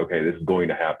funded. You're like, okay, this is going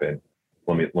to happen.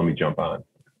 Let me jump on.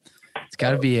 It's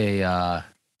got to be a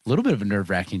little bit of a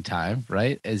nerve-wracking time,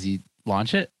 right? As you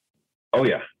launch it. Oh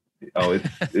yeah. Oh,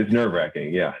 it's nerve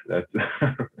wracking. Yeah, that's.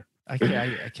 I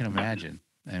can imagine.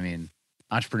 I mean,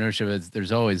 entrepreneurship is,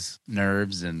 there's always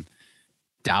nerves and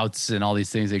doubts and all these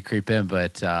things that creep in,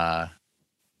 but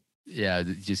yeah,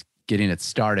 just getting it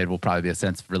started will probably be a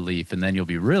sense of relief, and then you'll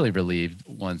be really relieved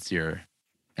once you're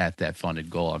at that funded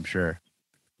goal, I'm sure.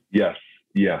 Yes.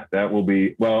 Yeah, that will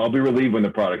be, well, I'll be relieved when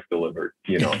the product's delivered.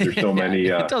 You know, there's so many.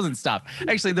 It doesn't stop.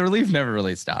 Actually, the relief never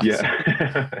really stops.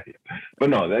 Yeah. But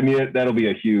no, I mean, that'll be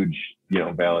a huge,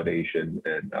 validation,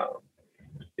 and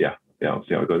yeah, I'll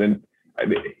see how it goes. And I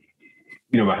mean,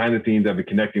 behind the scenes, I've been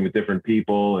connecting with different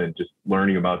people and just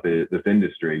learning about this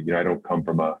industry. I don't come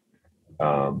from I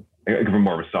come from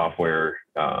more of a software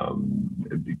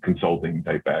consulting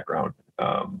type background,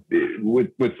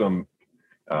 with some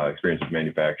experience with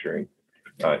manufacturing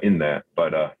in that.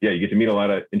 But yeah, you get to meet a lot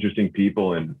of interesting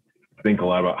people and think a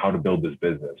lot about how to build this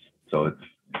business. So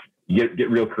you get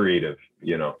real creative,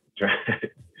 try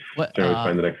to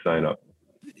find the next sign up.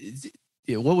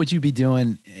 What would you be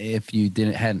doing if you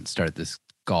hadn't started this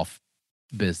golf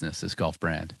business, this golf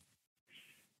brand?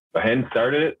 If I hadn't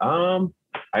started it,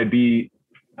 I'd be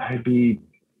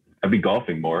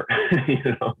golfing more.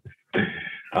 That's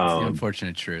the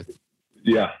unfortunate truth.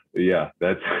 Yeah,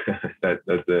 that's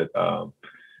it.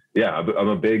 Yeah, I'm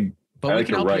a big. But we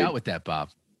can help you out with that, Bob.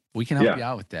 We can help you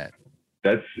out with that.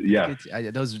 That's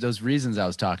those reasons I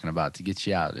was talking about to get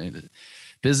you out.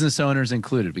 Business owners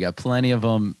included. We got plenty of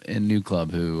them in New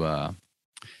Club who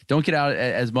don't get out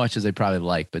as much as they probably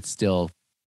like, but still,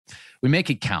 we make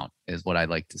it count, is what I'd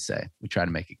like to say. We try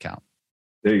to make it count.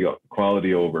 There you go.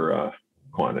 Quality over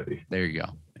quantity. There you go.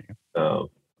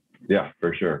 Yeah,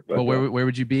 for sure. But where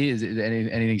would you be? Is it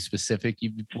anything specific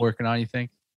you've been working on, you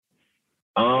think?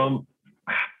 Yeah,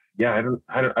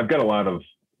 I've got a lot of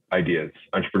ideas,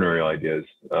 entrepreneurial ideas,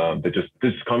 that just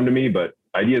come to me, but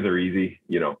ideas are easy.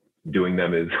 Doing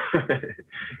them is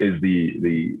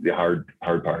the hard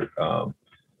part. But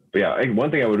yeah,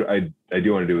 one thing I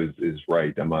do want to do is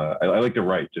write. I like to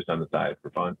write just on the side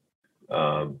for fun.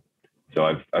 So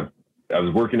I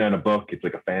was working on a book. It's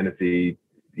like a fantasy,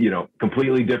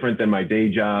 completely different than my day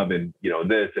job and,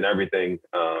 this and everything.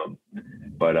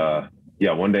 But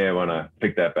yeah, one day I want to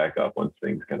pick that back up once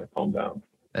things kind of calm down.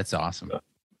 That's awesome. So,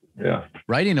 yeah.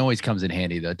 Writing always comes in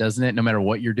handy though, doesn't it? No matter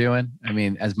what you're doing. I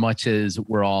mean, as much as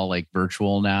we're all like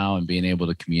virtual now and being able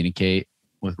to communicate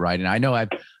with writing, I know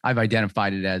I've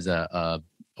identified it as a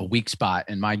weak spot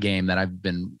in my game that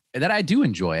I do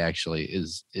enjoy actually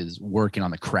is working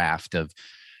on the craft of,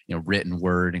 written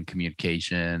word and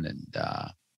communication. And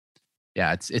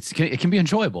yeah, it can be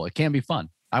enjoyable. It can be fun.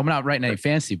 I'm not writing any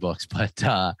fancy books, but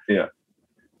yeah,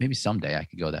 maybe someday I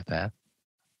could go that path.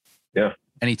 Yeah.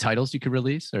 Any titles you could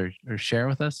release or share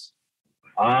with us?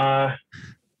 No.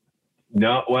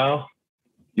 Well,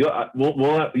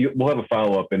 we'll have a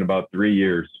follow up in about 3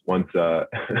 years once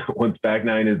Back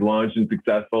Nine is launched and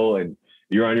successful, and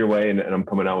you're on your way, and I'm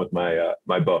coming out with my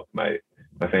book, my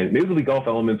fan. Maybe there'll be golf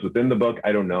elements within the book.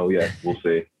 I don't know yet. We'll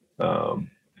see.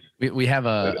 We have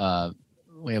a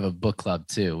book club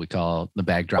too. We call the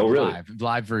Bag Drop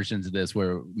live versions of this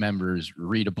where members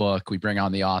read a book. We bring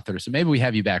on the author. So maybe we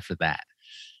have you back for that.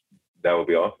 That would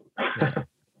be awesome.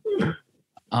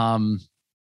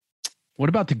 What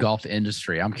about the golf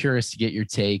industry? I'm curious to get your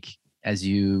take as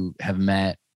you have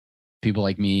met people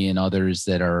like me and others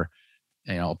that are,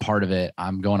 a part of it.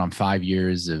 I'm going on 5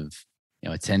 years of,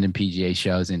 attending PGA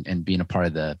shows and being a part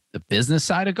of the business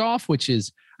side of golf, which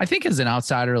is, I think as an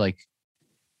outsider, like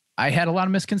I had a lot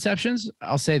of misconceptions.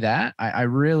 I'll say that I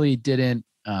really didn't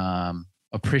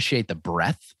appreciate the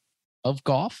breadth of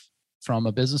golf from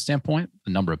a business standpoint,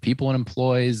 the number of people it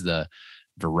employs, the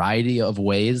variety of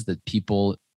ways that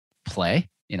people play.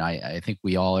 I think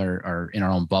we all are in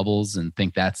our own bubbles and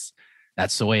think that's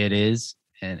the way it is.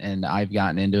 And I've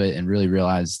gotten into it and really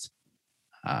realized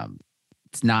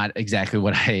it's not exactly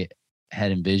what I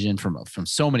had envisioned from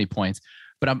so many points.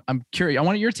 But I'm curious. I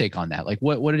want your take on that. Like,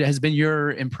 what has been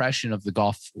your impression of the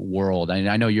golf world?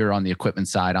 I know you're on the equipment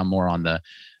side. I'm more on the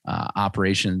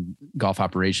golf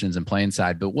operations and playing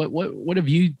side. But what have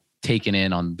you taken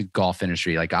in on the golf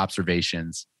industry, like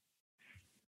observations?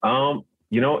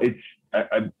 It's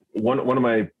one of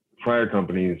my prior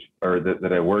companies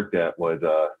that I worked at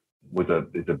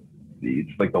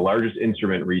it's like the largest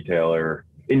instrument retailer,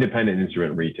 independent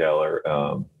instrument retailer,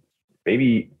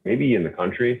 maybe in the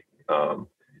country.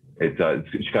 It's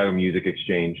Chicago Music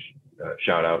Exchange.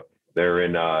 Shout out. They're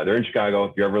in Chicago.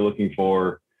 If you're ever looking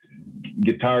for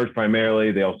guitars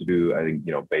primarily, they also do, I think,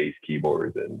 bass,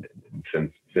 keyboards, and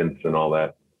synths and all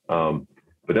that.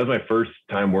 But that was my first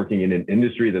time working in an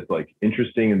industry that's like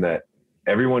interesting in that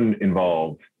everyone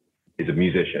involved is a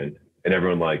musician, and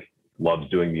everyone like loves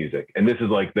doing music, and this is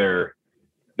like their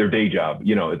day job.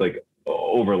 You know, it like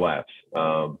overlaps.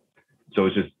 So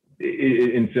it's just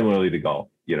and similarly to golf.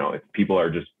 You know, if people are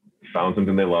just found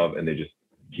something they love and they just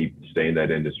keep staying in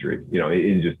that industry, you know,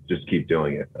 and just keep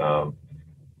doing it.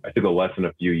 I took a lesson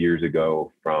a few years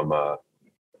ago from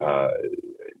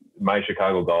my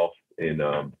Chicago golf in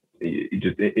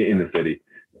just in the city,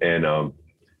 and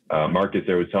Marcus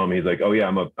there was telling me, he's like, oh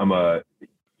yeah,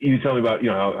 he was telling me about, you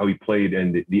know, how he played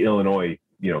in the Illinois,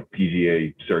 you know,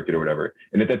 PGA circuit or whatever.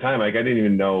 And at that time, like I didn't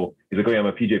even know. He's like, oh yeah, I'm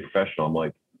a PGA professional. I'm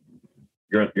like,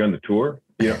 you're on the tour,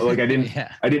 you know, like I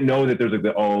didn't know that there's like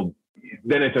the all.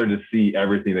 Then I started to see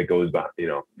everything that goes by, you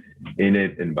know, in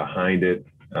it and behind it.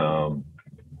 So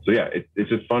yeah, it's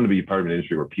just fun to be part of an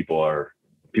industry where people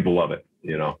love it,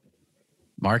 you know.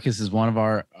 Marcus is one of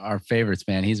our favorites,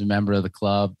 man. He's a member of the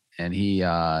club, and he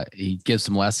gives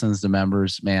some lessons to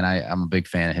members. Man, I'm a big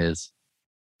fan of his.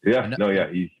 Yeah,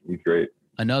 he's great.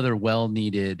 Another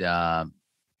well-needed.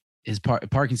 His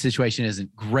parking situation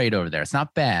isn't great over there. It's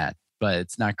not bad, but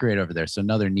it's not great over there. So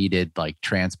another needed like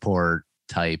transport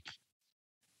type,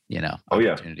 you know,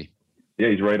 opportunity. Yeah,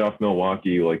 he's right off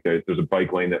Milwaukee. Like there's a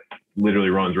bike lane that literally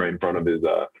runs right in front of his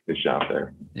shop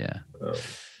there. Yeah.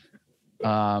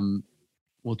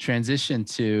 We'll transition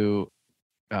to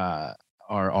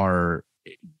our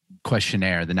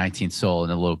questionnaire, the 19th Soul,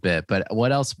 in a little bit. But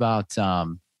what else about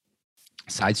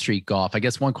Side Street Golf? I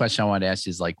guess one question I wanted to ask you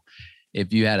is like,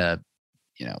 if you had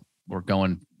we're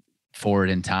going forward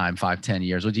in time, 5-10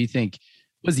 years, what do you think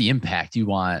was the impact you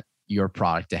want your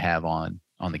product to have on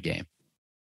the game?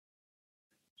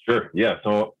 Sure. Yeah.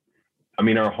 So, I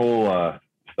mean, our whole, I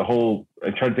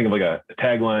try to think of like a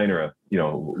tagline or a, you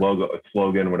know, logo, a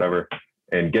slogan, whatever,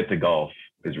 and get to golf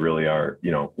is really our,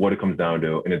 you know, what it comes down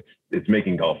to. And it's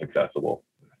making golf accessible,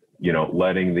 you know,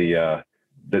 letting the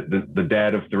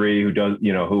dad of three who does,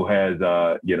 you know, who has,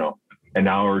 you know, an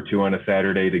hour or two on a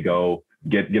Saturday to go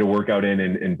get a workout in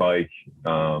and bike,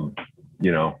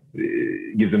 you know,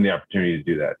 it gives them the opportunity to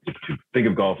do that, to think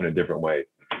of golf in a different way.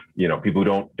 You know, people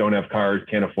who don't have cars,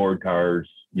 can't afford cars,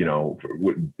 you know,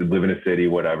 live in a city,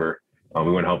 whatever.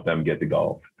 We want to help them get to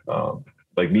golf.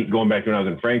 Like me going back to when I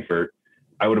was in Frankfurt,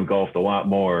 I would have golfed a lot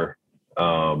more,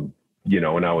 you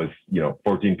know, when I was, you know,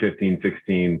 14, 15,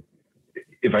 16,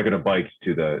 if I could have biked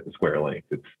to the square length.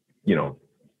 It's, you know,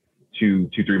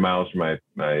 2-3 miles from my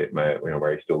you know,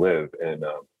 where I still live, and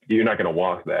you're not going to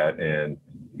walk that, and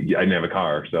I didn't have a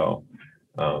car, so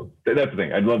that's the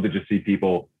thing. I'd love to just see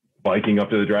people biking up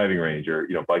to the driving range, or,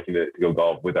 you know, biking to go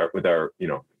golf with our you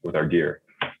know, with our gear.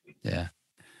 Yeah,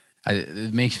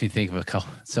 it makes me think of a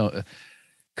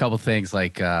couple things,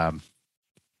 like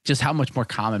just how much more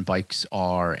common bikes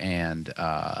are and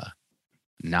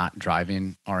not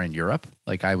driving are in Europe.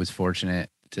 Like I was fortunate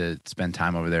to spend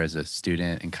time over there as a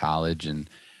student in college, and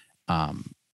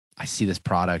I see this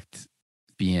product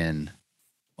being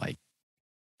like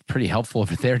pretty helpful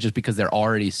over there, just because they're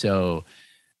already so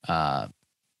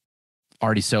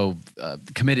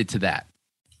committed to that,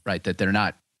 right? That they're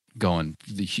not going,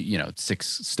 you know,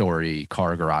 6-story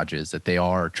car garages, that they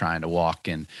are trying to walk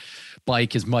and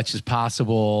bike as much as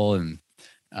possible. And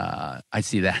I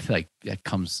see that like that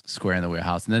comes square in the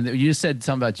wheelhouse. And then you just said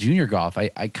something about junior golf. I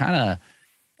kind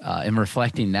of am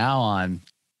reflecting now on,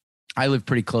 I lived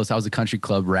pretty close. I was a country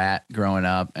club rat growing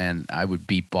up, and I would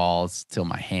beat balls till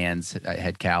my hands, I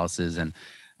had calluses, and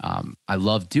I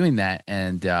loved doing that.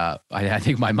 And I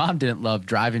think my mom didn't love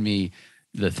driving me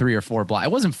the 3 or 4 blocks.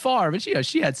 It wasn't far, but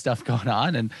she had stuff going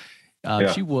on, and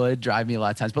she would drive me a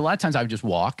lot of times. But a lot of times I would just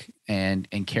walk and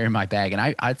carry my bag.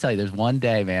 And I tell you, there's one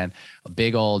day, man, a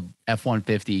big old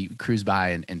F-150 cruised by,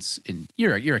 and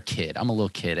you're a kid. I'm a little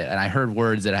kid, and I heard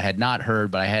words that I had not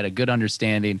heard, but I had a good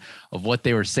understanding of what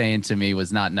they were saying to me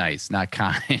was not nice, not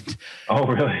kind. Oh,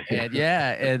 really? And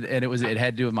it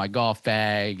had to do with my golf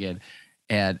bag,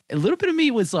 and a little bit of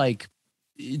me was like,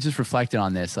 just reflecting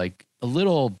on this, like a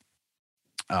little,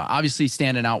 obviously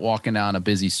standing out, walking down a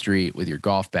busy street with your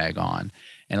golf bag on,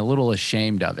 and a little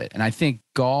ashamed of it. And I think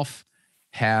golf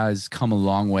has come a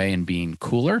long way in being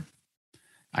cooler.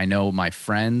 I know my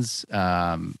friends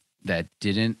that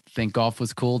didn't think golf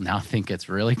was cool now think it's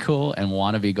really cool and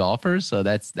want to be golfers. So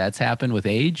that's happened with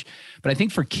age. But I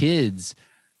think for kids,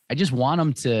 I just want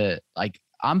them to, like,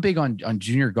 I'm big on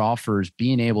junior golfers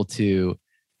being able to,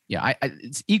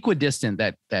 it's equidistant.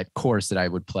 That course that I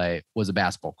would play was a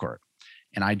basketball court.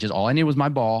 And all I needed was my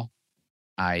ball.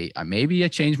 I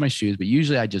changed my shoes, but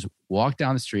usually I just walk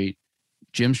down the street,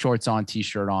 gym shorts on,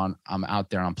 t-shirt on. I'm out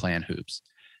there, I'm playing hoops.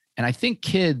 And I think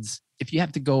kids, if you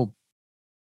have to go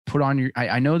put on your,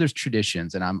 I know there's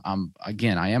traditions, and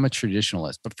again, I am a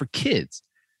traditionalist, but for kids,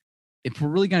 if we're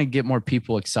really going to get more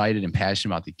people excited and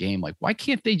passionate about the game, like, why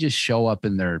can't they just show up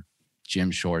in their gym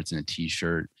shorts and a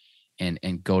t-shirt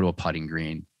and go to a putting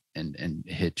green and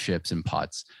hit chips and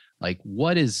putts? Like,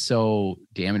 what is so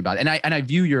damning about it? And I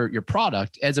view your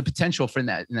product as a potential for in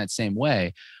that same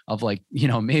way of, like,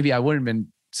 maybe I wouldn't have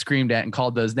been screamed at and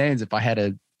called those names if I had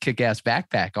a kick-ass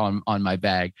backpack on my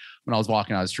bag when I was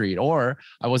walking on the street, or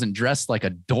I wasn't dressed like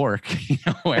a dork,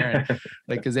 wearing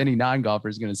like, because any non-golfer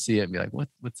is going to see it and be like,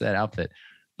 what's that outfit?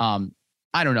 I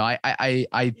don't know.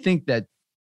 I think that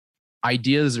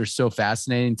ideas are so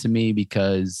fascinating to me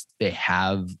because they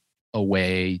have a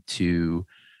way to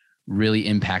really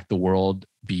impact the world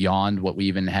beyond what we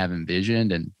even have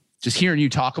envisioned. And just hearing you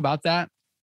talk about that,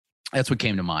 that's what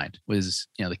came to mind was,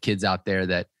 the kids out there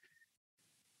that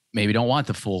maybe don't want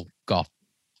the full golf,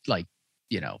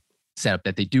 setup,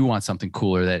 that they do want something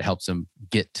cooler that helps them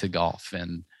get to golf.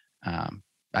 And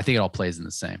I think it all plays in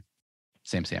the same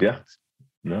sandbox. Yeah,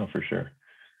 no, for sure.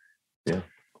 Yeah.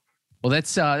 Well,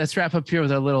 let's wrap up here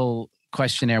with our little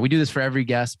questionnaire. We do this for every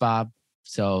guest, Bob,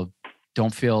 so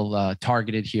don't feel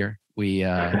targeted here. We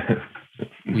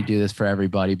do this for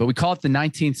everybody, but we call it the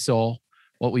 19th Soul.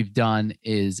 What we've done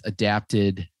is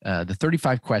adapted the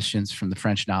 35 questions from the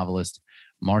French novelist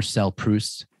Marcel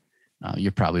Proust.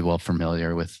 You're probably well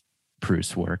familiar with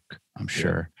Proust's work, I'm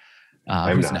sure.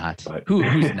 Who's not?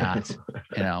 Who's not?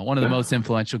 One of the most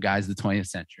influential guys of the 20th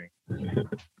century.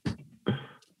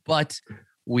 But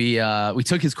we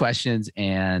took his questions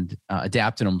and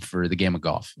adapted them for the game of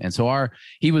golf. And so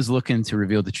he was looking to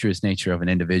reveal the truest nature of an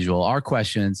individual. Our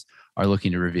questions are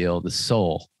looking to reveal the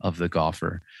soul of the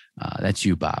golfer. That's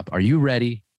you, Bob. Are you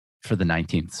ready for the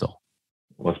 19th Soul?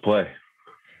 Let's play.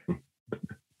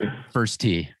 First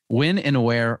tee. When and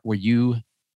where were you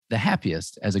the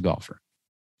happiest as a golfer?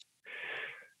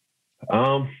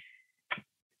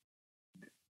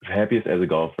 Happiest as a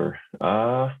golfer.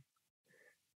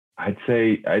 I'd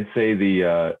say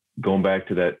the going back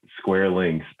to that square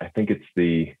links. I think it's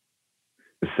the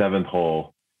 7th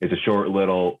hole. It's a short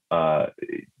little,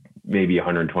 maybe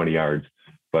 120 yards.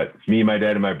 But it's me, my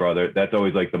dad, and my brother. That's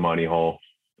always like the money hole.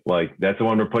 Like, that's the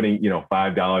one we're putting,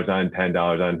 $5 on,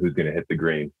 $10 on who's going to hit the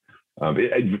green.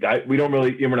 We don't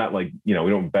really, we're not like, we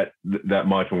don't bet that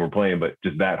much when we're playing, but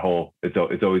just that hole, it's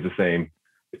always the same.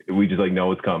 We just know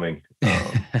what's coming.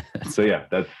 So yeah,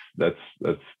 that's I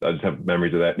just have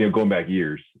memories of that, going back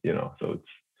years, so it's.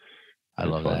 I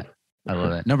love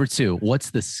that. Number 2,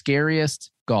 what's the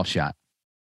scariest golf shot?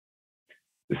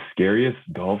 The scariest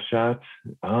golf shot?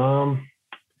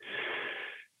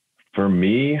 For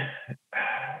me,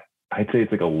 I'd say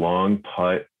it's like a long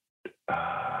putt,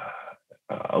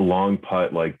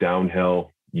 like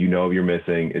downhill. You're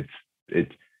missing.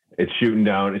 It's shooting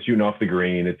down. It's shooting off the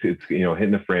green. It's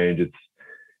hitting the fringe.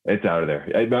 It's out of there.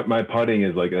 My putting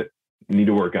is like need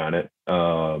to work on it.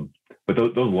 But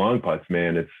those long putts,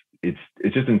 man, it's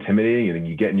just intimidating, and then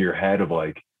you get in your head of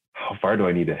like, how far do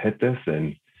I need to hit this,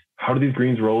 and how do these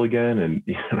greens roll again, and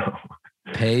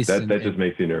pace. That just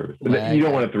makes you nervous. You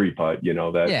don't want a 3-putt,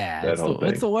 that whole thing.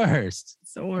 It's the worst.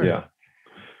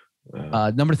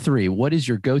 Yeah. Number 3, what is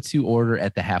your go-to order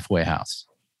at the halfway house?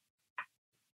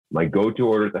 My go-to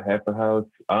order at the halfway house.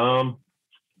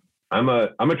 I'm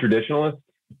a traditionalist.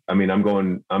 I mean, I'm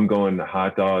going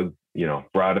hot dog,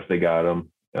 brat if they got them,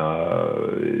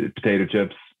 potato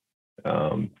chips.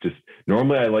 Just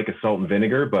normally I like a salt and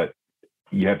vinegar, but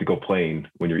you have to go plain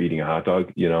when you're eating a hot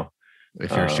dog,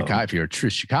 If you're a true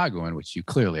Chicagoan, which you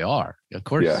clearly are, of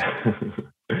course. Yeah,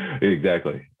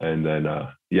 exactly. And then,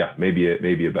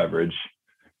 maybe a beverage,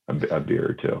 a beer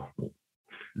or two.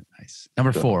 Nice.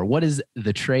 Number 4, what is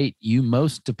the trait you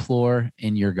most deplore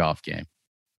in your golf game?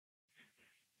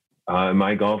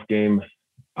 My golf game,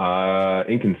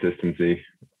 inconsistency.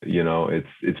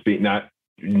 It's being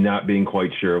not being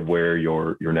quite sure of where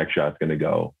your next shot's going to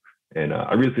go. And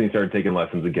I recently started taking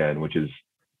lessons again, which has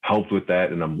helped with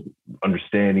that. And I'm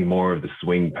understanding more of the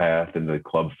swing path and the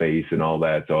club face and all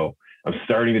that. So I'm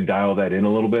starting to dial that in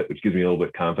a little bit, which gives me a little bit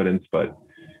of confidence. But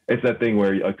it's that thing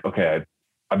where, like, okay,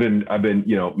 I've been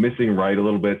missing right a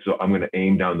little bit, so I'm going to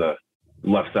aim down the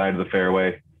left side of the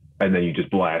fairway, and then you just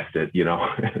blast it.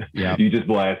 Yeah. You just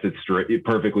blast it straight,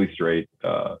 perfectly straight.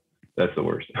 That's the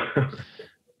worst.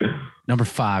 Number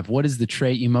 5, what is the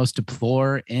trait you most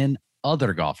deplore in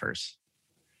other golfers?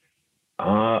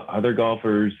 Other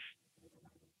golfers,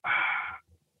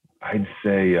 I'd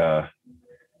say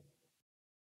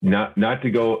not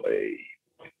to go,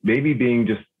 maybe being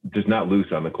just not loose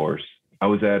on the course. I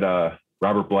was at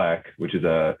Robert Black, which is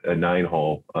a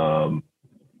 9-hole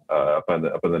up on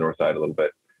the north side a little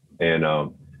bit, And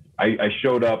I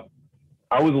showed up.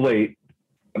 I was late,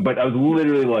 but I was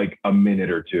literally like a minute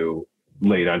or two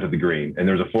late onto the green. And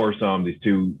there was a foursome, these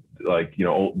two like, you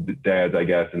know, old dads, I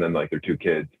guess, and then like their two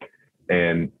kids.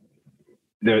 And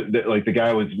like the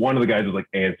guy was, one of the guys was like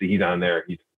antsy. He's on there.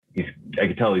 I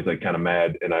could tell he's like kind of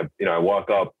mad. And I walk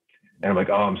up and I'm like,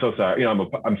 oh, I'm so sorry. You know,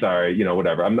 I'm sorry, you know,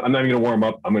 whatever. I'm not even going to warm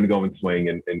up. I'm going to go and swing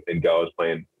and go. I was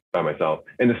playing by myself.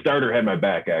 And the starter had my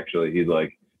back, actually. He's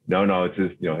like, no, it's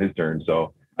his, you know, his turn.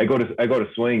 So I go to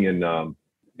swing and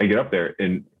I get up there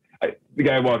and the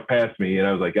guy walked past me and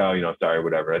I was like, oh, you know, sorry,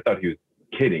 whatever. I thought he was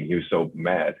kidding. He was so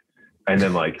mad. And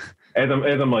then like, as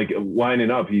I'm like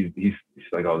winding up, he's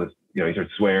like, oh, this, you know, he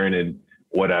starts swearing and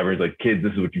whatever. He's like, kids,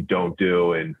 this is what you don't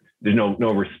do. And there's no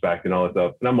respect and all that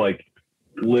stuff. And I'm like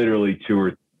literally two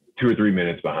or 3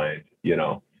 minutes behind, you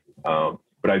know?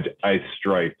 But I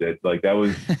striped it. Like that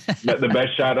was the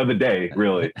best shot of the day,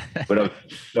 really. But it was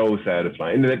so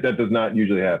satisfying. And that does not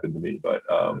usually happen to me, but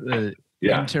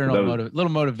yeah. Internal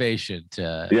little motivation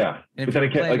to, yeah. But then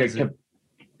I kept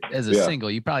as a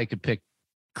single, you probably could pick,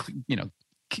 you know,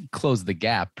 close the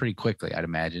gap pretty quickly, I'd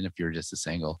imagine, if you're just a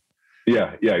single.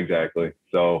 Yeah, exactly.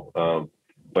 So,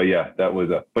 but yeah, that was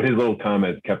but his little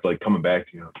comments kept like coming back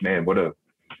to, you know, man, what a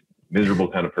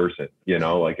miserable kind of person, you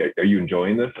know, like, are you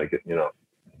enjoying this? Like, you know,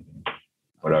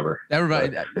 whatever.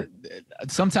 Everybody,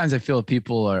 sometimes I feel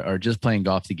people are just playing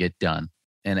golf to get done.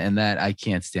 And that, I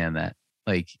can't stand that.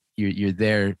 Like you're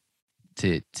there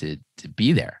to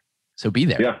be there. So be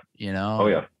there, yeah. You know? Oh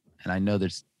yeah. And I know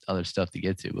there's other stuff to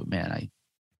get to, but man,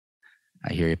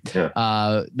 I hear you.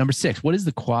 Yeah. Number 6, what is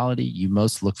the quality you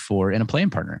most look for in a playing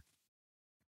partner?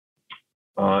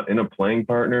 In a playing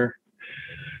partner?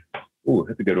 Ooh,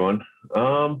 that's a good one.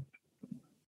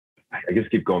 I guess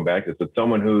keep going back to this, but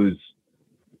someone who's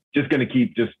just going to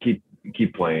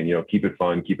keep playing, you know, keep it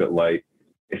fun, keep it light.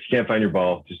 If you can't find your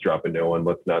ball, just drop a new one.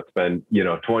 Let's not spend, you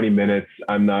know, 20 minutes.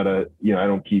 I'm not I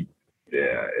don't keep,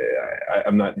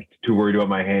 I'm not too worried about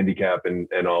my handicap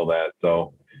and all that.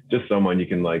 So just someone you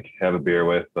can like have a beer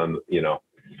with on, you know,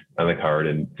 on the card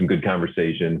and some good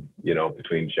conversation, you know,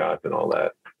 between shots and all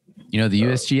that. You know, the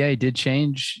USGA did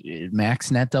change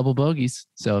max net double bogeys.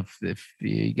 So if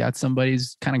you got somebody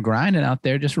who's kind of grinding out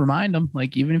there, just remind them,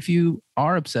 like, even if you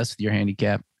are obsessed with your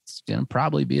handicap, it's going to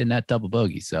probably be a net double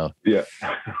bogey. So yeah,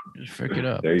 just frick it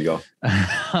up. There you go.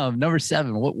 Number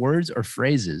 7, what words or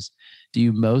phrases do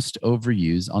you most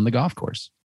overuse on the golf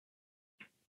course?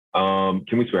 Can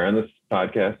we swear on this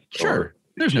podcast? Sure.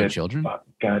 There's no children.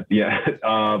 God, yeah.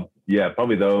 Yeah,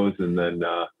 probably those. And then,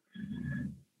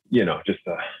 you know, just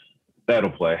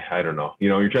that'll play. I don't know. You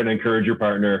know, you're trying to encourage your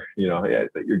partner, you know, yeah,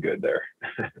 you're good there.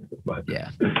 But, yeah.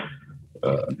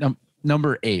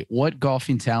 Number 8, what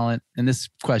golfing talent, and this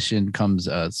question comes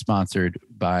sponsored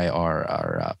by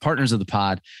our partners of the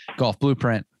pod, Golf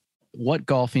Blueprint. What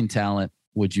golfing talent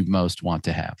would you most want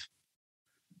to have?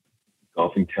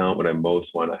 Golfing talent would I most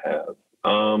want to have?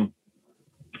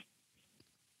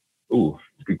 Ooh,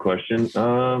 good question.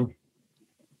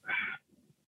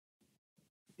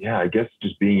 Yeah, I guess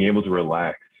just being able to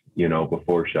relax, you know,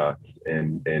 before shots.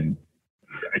 And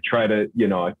I try to, you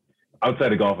know,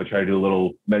 outside of golf, I try to do a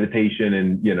little meditation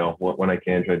and, you know, when I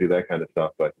can, try to do that kind of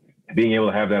stuff. But being able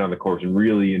to have that on the course and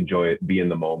really enjoy it, be in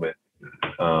the moment,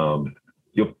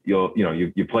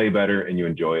 you play better and you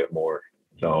enjoy it more.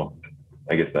 So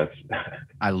I guess that's.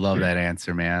 I love that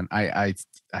answer, man. I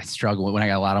struggle when I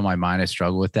got a lot on my mind. I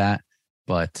struggle with that,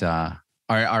 but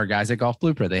our guys at Golf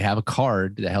Blueprint, they have a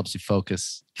card that helps you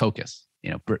focus.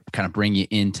 You know, kind of bring you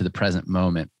into the present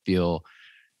moment. Feel,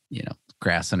 you know,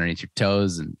 grass underneath your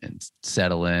toes and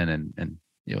settle in and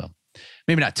you know,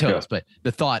 maybe not toes, but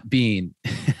the thought being,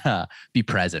 be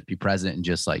present and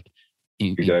just like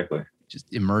exactly.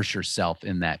 Just immerse yourself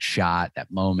in that shot,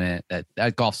 that moment.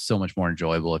 That golf's so much more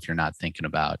enjoyable if you're not thinking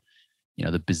about, you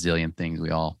know, the bazillion things we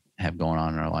all have going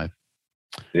on in our life.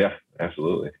 Yeah,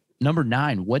 absolutely. Number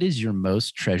 9, what is your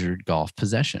most treasured golf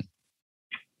possession?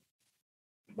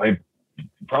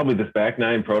 Probably this back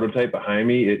 9 prototype behind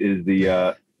me. It is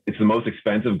it's the most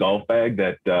expensive golf bag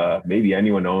that maybe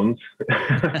anyone owns.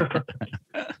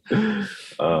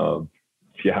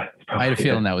 Yeah, I had a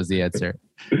feeling that was the answer.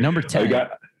 Number 10.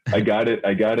 I got it.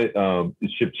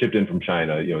 It's shipped in from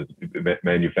China. You know, it's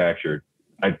manufactured.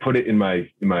 I put it in my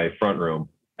front room,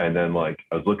 and then like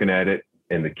I was looking at it,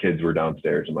 and the kids were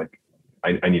downstairs. I'm like,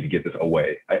 I need to get this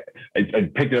away. I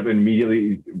picked it up and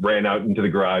immediately ran out into the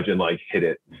garage and like hit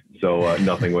it, so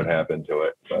nothing would happen to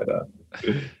it. But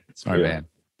smart man.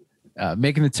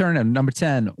 Making the turn at number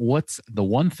 10. What's the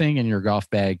one thing in your golf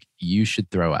bag you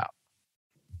should throw out?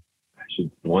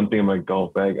 One thing in my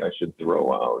golf bag I should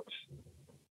throw out.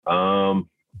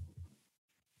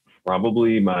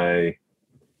 probably my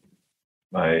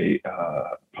probably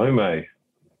my.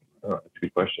 Oh, that's a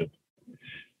good question. I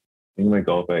think my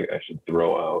golf bag I should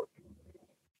throw out.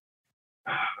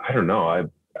 I don't know.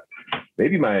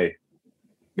 Maybe my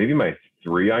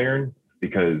 3-iron,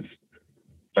 because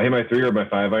if I hit my 3 or my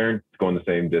 5-iron, it's going the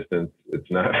same distance. It's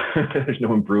not. There's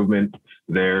no improvement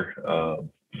there.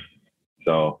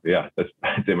 So yeah,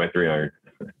 I'd say my 3-iron.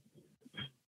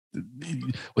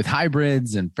 With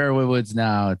hybrids and fairway woods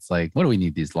now, it's like, what do we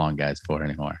need these long guys for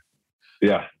anymore?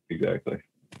 Yeah, exactly.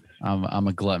 I'm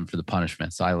a glutton for the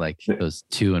punishment, so I like those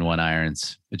 2 and 1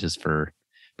 irons, just for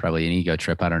probably an ego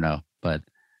trip. I don't know, but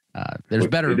there's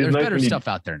better stuff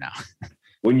out there now.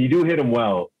 When you do hit them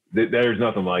well, there's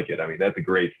nothing like it. I mean, that's a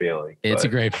great feeling. It's a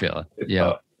great feeling.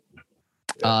 Yeah.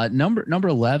 Number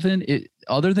 11.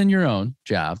 Other than your own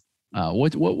job,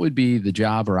 what would be the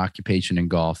job or occupation in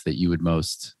golf that you would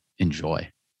most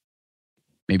enjoy?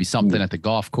 Maybe something at the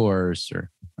golf course, or.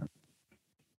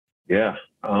 Yeah.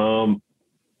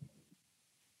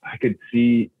 I could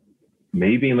see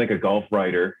maybe in like a golf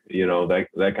writer,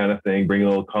 that kind of thing, bring a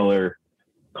little color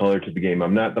to the game.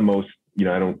 I'm not the most,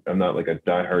 I'm not like a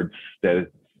diehard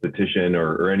statistician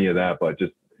or any of that, but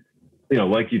just,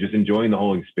 like you, just enjoying the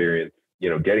whole experience,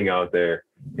 getting out there,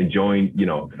 enjoying,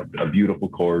 a beautiful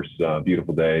course,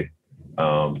 beautiful day,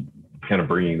 kind of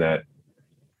writing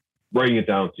it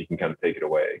down so you can kind of take it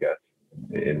away, I guess,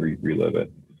 and relive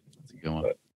it. That's a good one.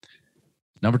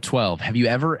 Number 12. Have you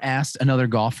ever asked another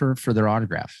golfer for their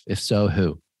autograph? If so,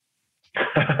 who?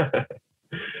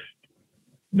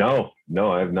 No,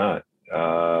 I have not.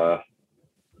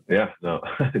 Yeah, no.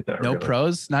 No really.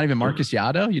 Pros? Not even Marcus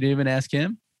Yado? You didn't even ask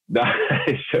him? No,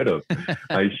 I should have.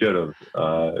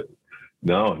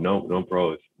 No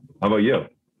pros. How about you?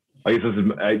 I guess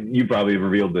you probably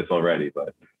revealed this already,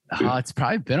 but. It's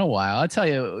probably been a while. I'll tell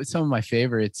you some of my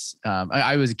favorites.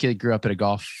 I was a kid, grew up at a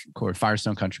golf course,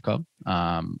 Firestone Country Club,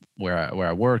 where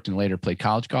I worked and later played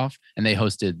college golf. And they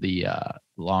hosted the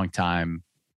long time,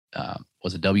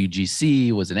 was a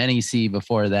WGC, was an NEC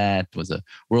before that, was a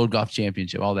World Golf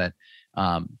Championship, all that.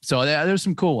 So there's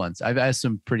some cool ones. I've asked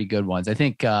some pretty good ones. I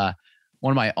think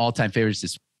one of my all-time favorites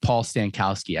is Paul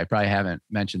Stankowski. I probably haven't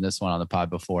mentioned this one on the pod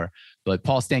before, but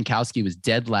Paul Stankowski was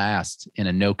dead last in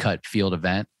a no-cut field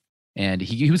event. And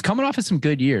he was coming off of some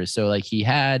good years. So like he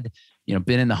had,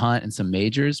 been in the hunt in some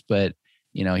majors, but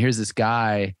here's this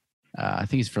guy, I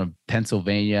think he's from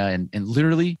Pennsylvania, and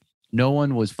literally no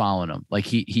one was following him. Like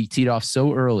he teed off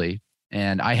so early,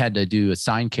 and I had to do a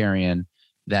sign carrying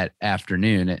that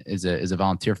afternoon as a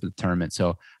volunteer for the tournament.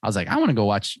 So I was like, I want to go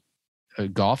watch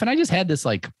golf. And I just had this,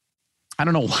 like, I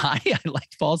don't know why I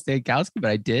liked Paul Stankowski,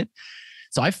 but I did.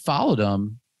 So I followed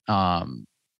him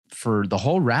for the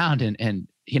whole round, and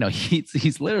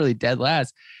he's literally dead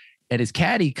last, and his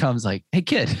caddy comes like, "Hey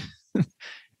kid,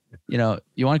 you want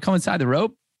to come inside the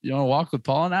rope? You want to walk with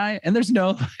Paul and I?" And there's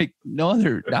not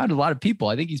a lot of people.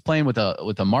 I think he's playing with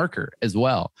a marker as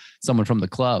well, someone from the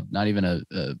club, not even a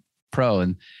pro.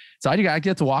 And so I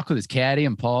get to walk with his caddy,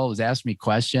 and Paul was asking me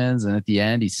questions, and at the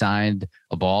end he signed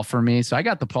a ball for me. So I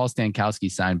got the Paul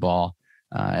Stankowski signed ball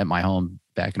at my home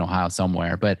back in Ohio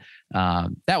somewhere. But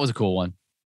that was a cool one.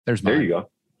 There you go.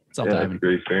 That's a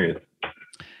great experience.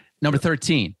 Number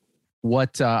 13.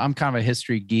 I'm kind of a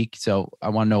history geek, so I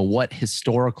want to know what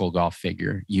historical golf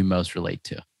figure you most relate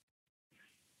to.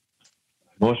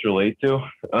 Most relate to?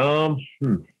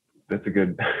 That's a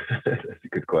good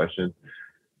question.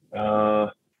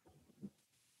 I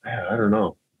don't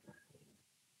know.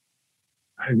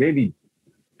 Maybe,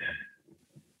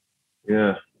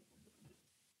 yeah.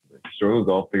 Historical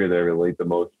golf figure that I relate the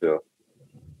most to.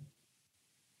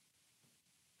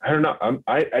 I don't know.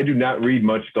 I do not read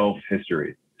much golf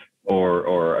history, or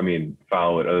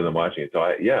follow it other than watching it. So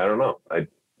I don't know.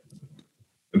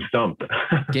 I'm stumped.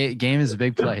 Game is a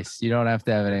big place. You don't have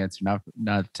to have an answer.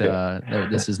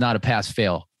 This is not a pass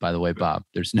fail, by the way, Bob.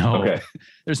 There's no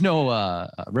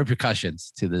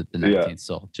repercussions to the 19th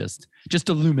soul. Just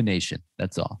illumination.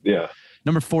 That's all. Yeah.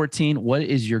 Number 14. What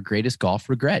is your greatest golf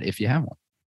regret, if you have one?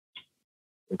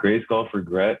 The greatest golf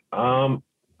regret? I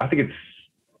think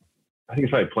it's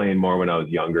probably playing more when I was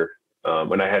younger,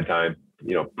 when I had time,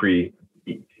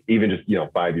 even just,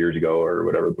 5 years ago or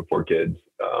whatever, before kids,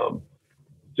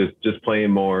 just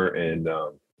playing more and,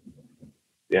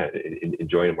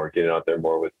 enjoying it more, getting out there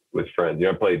more with friends.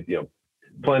 I played,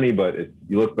 plenty, but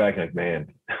you look back and like,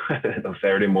 man, those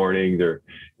Saturday mornings or,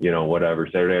 whatever,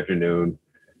 Saturday afternoon,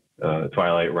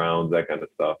 twilight rounds, that kind of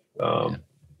stuff.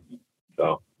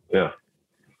 So, yeah.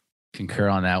 Concur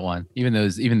on that one. Even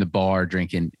the bar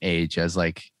drinking age, as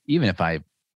like, even if I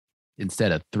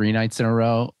instead of 3 nights in a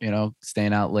row,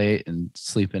 staying out late and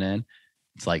sleeping in,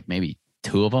 it's like maybe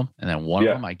 2 of them. And then one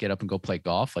of them, I get up and go play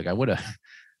golf. Like I would have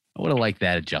liked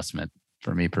that adjustment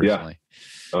for me personally.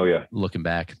 Yeah. Oh yeah. Looking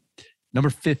back. Number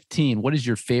 15, what is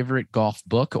your favorite golf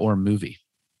book or movie?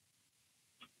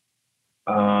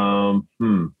 I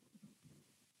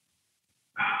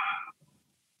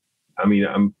mean,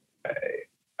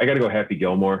 I got to go Happy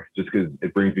Gilmore just because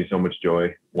it brings me so much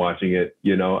joy watching it.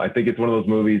 I think it's one of those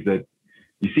movies that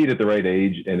you see it at the right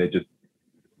age and it just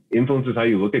influences how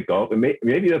you look at golf. And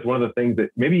maybe that's one of the things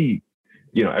that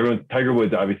Tiger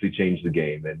Woods obviously changed the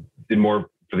game and did more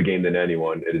for the game than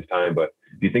anyone at his time. But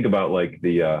if you think about like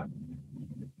the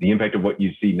impact of what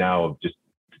you see now of just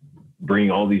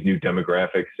bringing all these new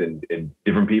demographics and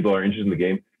different people are interested in the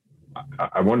game,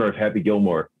 I wonder if Happy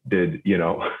Gilmore did,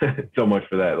 so much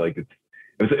for that. Like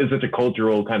it's such a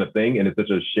cultural kind of thing, and it's such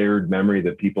a shared memory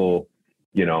that people,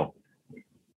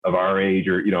 of our age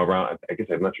or around. I guess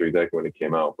I'm not sure exactly when it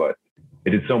came out, but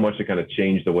it did so much to kind of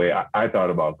change the way I thought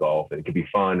about golf, and it could be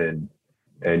fun and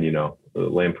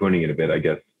lampooning it a bit. I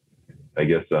guess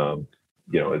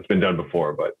it's been done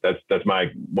before, but that's my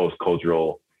most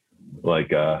cultural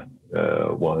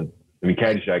one. I mean,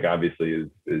 Caddyshack obviously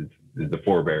is the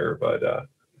forebearer, but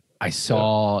I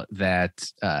saw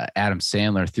that Adam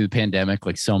Sandler through the pandemic,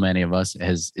 like so many of us,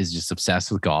 is just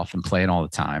obsessed with golf and playing all the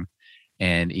time.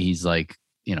 And he's like,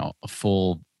 a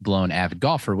full blown avid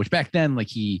golfer, which back then, like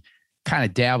he kind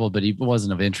of dabbled, but he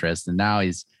wasn't of interest. And now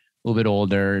he's a little bit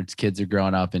older. His kids are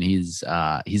growing up and he's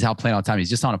out playing all the time. He's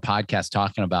just on a podcast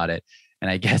talking about it. And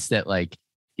I guess that like,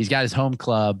 he's got his home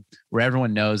club where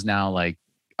everyone knows now, like,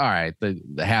 all right, the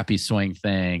happy swing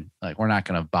thing, like we're not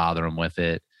going to bother him with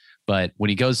it. But when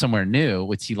he goes somewhere new,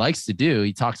 which he likes to do,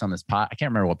 he talks on this I can't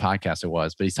remember what podcast it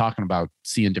was, but he's talking about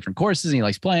seeing different courses and he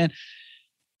likes playing.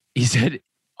 He said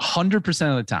 100%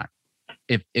 of the time,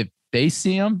 if they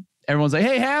see him, everyone's like,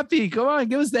 hey, Happy, come on,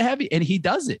 give us the Happy. And he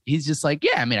does it. He's just like,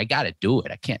 yeah, I mean, I got to do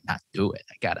it. I can't not do it.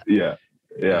 I got to. Yeah.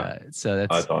 So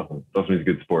that's awesome. That's means a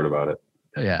good sport about it.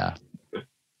 Yeah.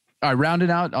 All right, rounding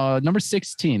out number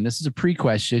 16. This is a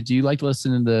pre-question. Do you like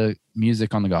listening to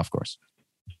music on the golf course?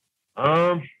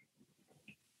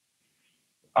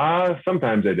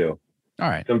 Sometimes I do. All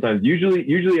right. Sometimes,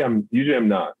 usually I'm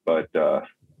not, but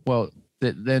well,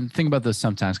 then think about this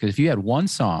sometimes, because if you had one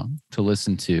song to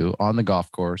listen to on the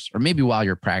golf course, or maybe while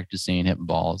you're practicing hitting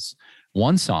balls,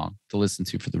 one song to listen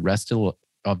to for the rest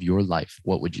of your life,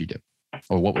 what would you do,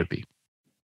 or what would it be?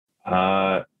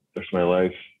 There's my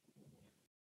life.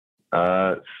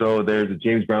 So there's a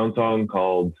James Brown song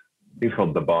called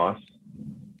 "The Boss."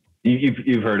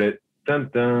 You've heard it. Dun,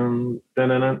 dun, dun,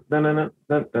 dun, dun, dun, dun,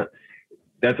 dun, dun.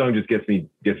 That song just gets me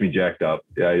jacked up.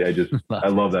 I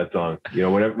love that song.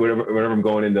 Whenever I'm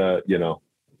going into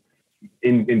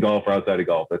in golf or outside of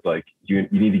golf, it's like you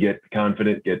need to get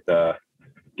confident, get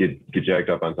jacked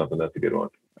up on something. That's a good one.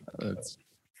 That's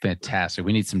fantastic.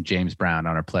 We need some James Brown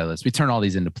on our playlist. We turn all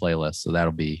these into playlists, so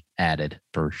that'll be added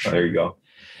for sure. There you go.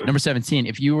 Number 17.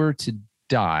 If you were to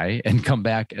die and come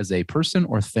back as a person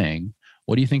or thing,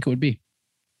 what do you think it would be?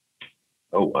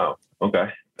 Oh wow. Okay.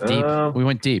 Deep. We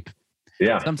went deep.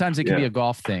 Yeah. Sometimes it can be a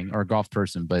golf thing or a golf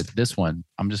person, but this one,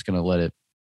 I'm just gonna let it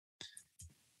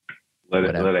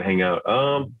hang out.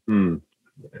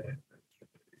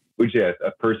 Would you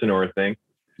a person or a thing?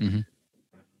 Mm-hmm.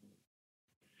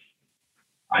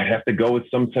 I have to go with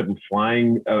some type of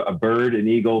flying, a bird, an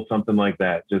eagle, something like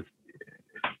that. Just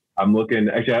I'm looking.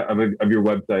 Actually, I have your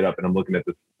website up, and I'm looking at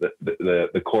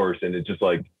the course, and it's just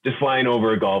like flying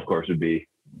over a golf course would be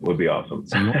awesome.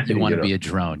 So you want to be a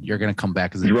drone? You're gonna come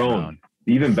back as a drone.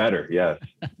 Even better. Yes.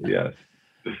 Yes.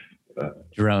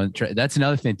 Drone. That's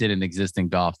another thing that didn't exist in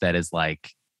golf. That is like,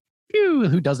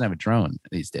 who doesn't have a drone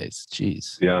these days?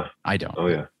 Jeez. Yeah. I don't. Oh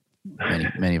yeah.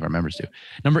 Many of our members do.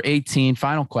 Number 18.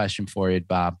 Final question for you,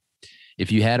 Bob.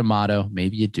 If you had a motto,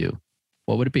 maybe you do,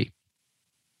 what would it be?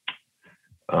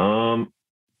 Motto.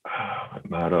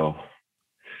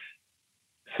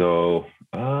 So,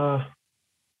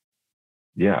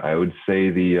 yeah, I would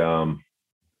say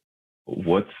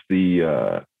what's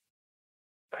the,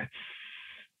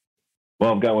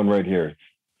 well, I've got one right here.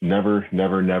 Never,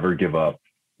 never, never give up.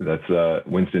 That's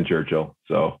Winston Churchill.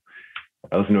 So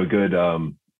I listened to a good,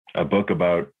 a book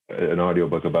about an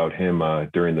audiobook about him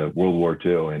during the World War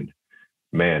II. And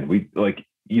man,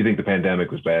 you think the pandemic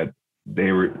was bad.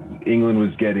 England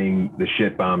was getting the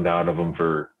shit bombed out of them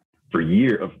for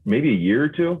maybe a year or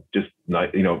two, just not,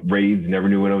 raids, never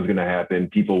knew when it was going to happen.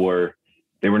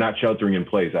 They were not sheltering in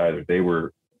place either. They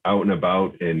were out and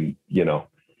about, and he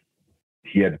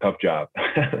had a tough job.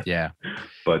 Yeah.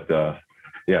 But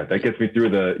yeah, that gets me through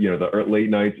the late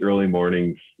nights, early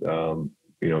mornings,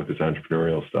 with this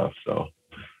entrepreneurial stuff. So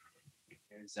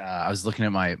I was looking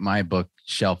at my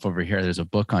bookshelf over here. There's a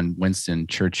book on Winston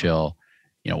Churchill,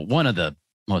 one of the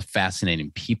most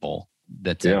fascinating people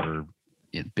that's ever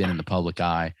been in the public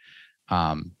eye.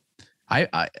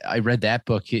 I read that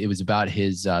book. It was about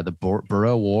his the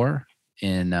Boer War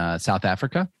in South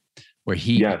Africa, where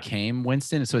he became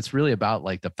Winston. So it's really about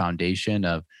like the foundation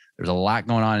of, there's a lot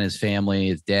going on in his family,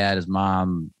 his dad, his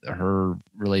mom, her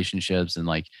relationships, and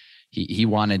like he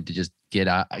wanted to just get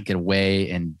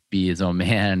away and be his own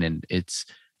man. And it's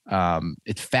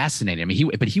fascinating. I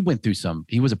mean, he went through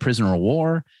he was a prisoner of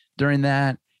war during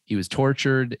that. He was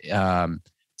tortured.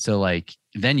 So like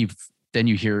then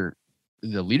you hear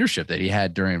the leadership that he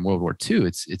had during World War II.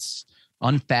 It's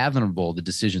unfathomable, the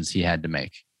decisions he had to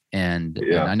make. And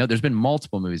I know there's been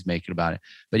multiple movies making about it,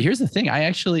 but here's the thing. I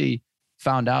actually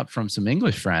found out from some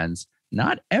English friends,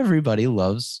 not everybody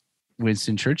loves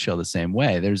Winston Churchill the same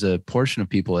way. There's a portion of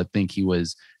people that think he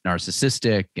was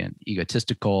narcissistic and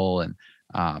egotistical and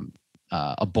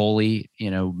a bully,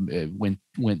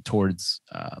 went towards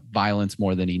violence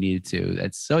more than he needed to.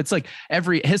 So it's like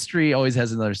every history always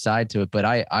has another side to it. But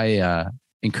I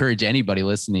encourage anybody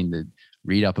listening to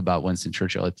read up about Winston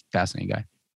Churchill. It's a fascinating guy.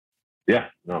 Yeah,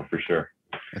 no, for sure.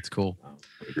 That's cool.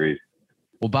 Agreed.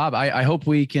 Well, Bob, I hope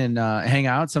we can hang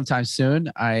out sometime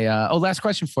soon. Last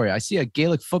question for you. I see a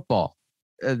Gaelic football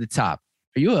at the top.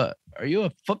 Are you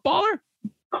a footballer?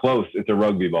 Close. It's a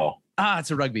rugby ball. It's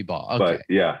a rugby ball. Okay. But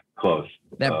yeah, close.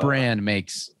 That brand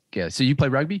makes. Yeah. So you play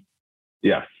rugby?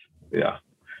 Yes. Yeah.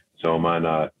 So I'm on.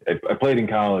 I played in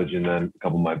college, and then a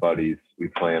couple of my buddies, we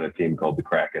play on a team called the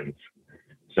Krakens.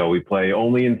 So we play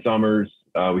only in summers.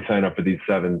 We sign up for these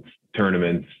sevens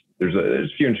tournaments. There's a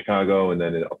few in Chicago, and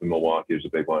then up in Milwaukee, there's a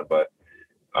big one. But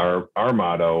our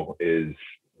motto is,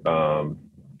 what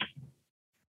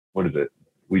is it?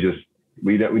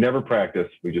 We never practice.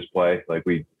 We just play. Like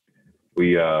we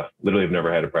literally have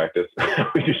never had a practice.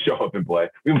 We just show up and play.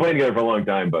 We've been playing together for a long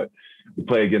time, but we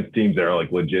play against teams that are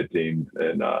like legit teams.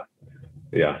 And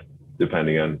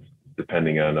depending on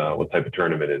what type of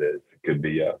tournament it is, it could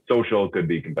be social, it could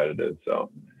be competitive. So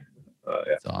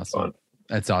that's awesome. Fun.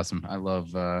 That's awesome. I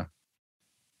love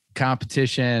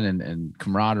competition and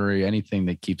camaraderie, anything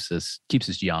that keeps us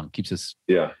young, keeps us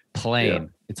playing. Yeah.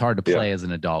 It's hard to play as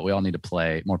an adult. We all need to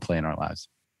play in our lives.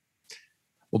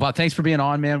 Well, Bob, thanks for being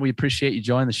on, man. We appreciate you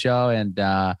joining the show. And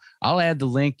I'll add the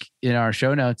link in our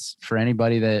show notes for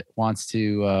anybody that wants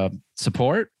to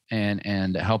support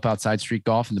and help out Side Street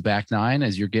Golf in the back nine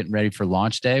as you're getting ready for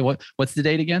launch day. What's the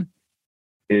date again?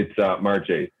 It's March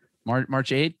 8th. March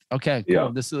 8th. Okay, cool. Yeah.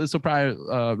 This will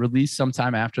probably release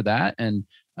sometime after that, and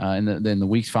in the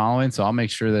weeks following. So I'll make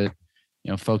sure that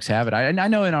folks have it. I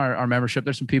know in our membership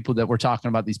there's some people that we're talking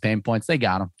about these pain points. They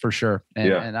got them for sure,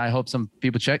 and I hope some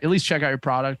people check out your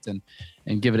product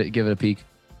and give it a peek.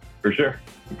 For sure,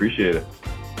 appreciate it.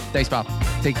 Thanks, Bob.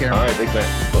 Take care. All right, thanks,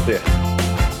 man. We'll see you.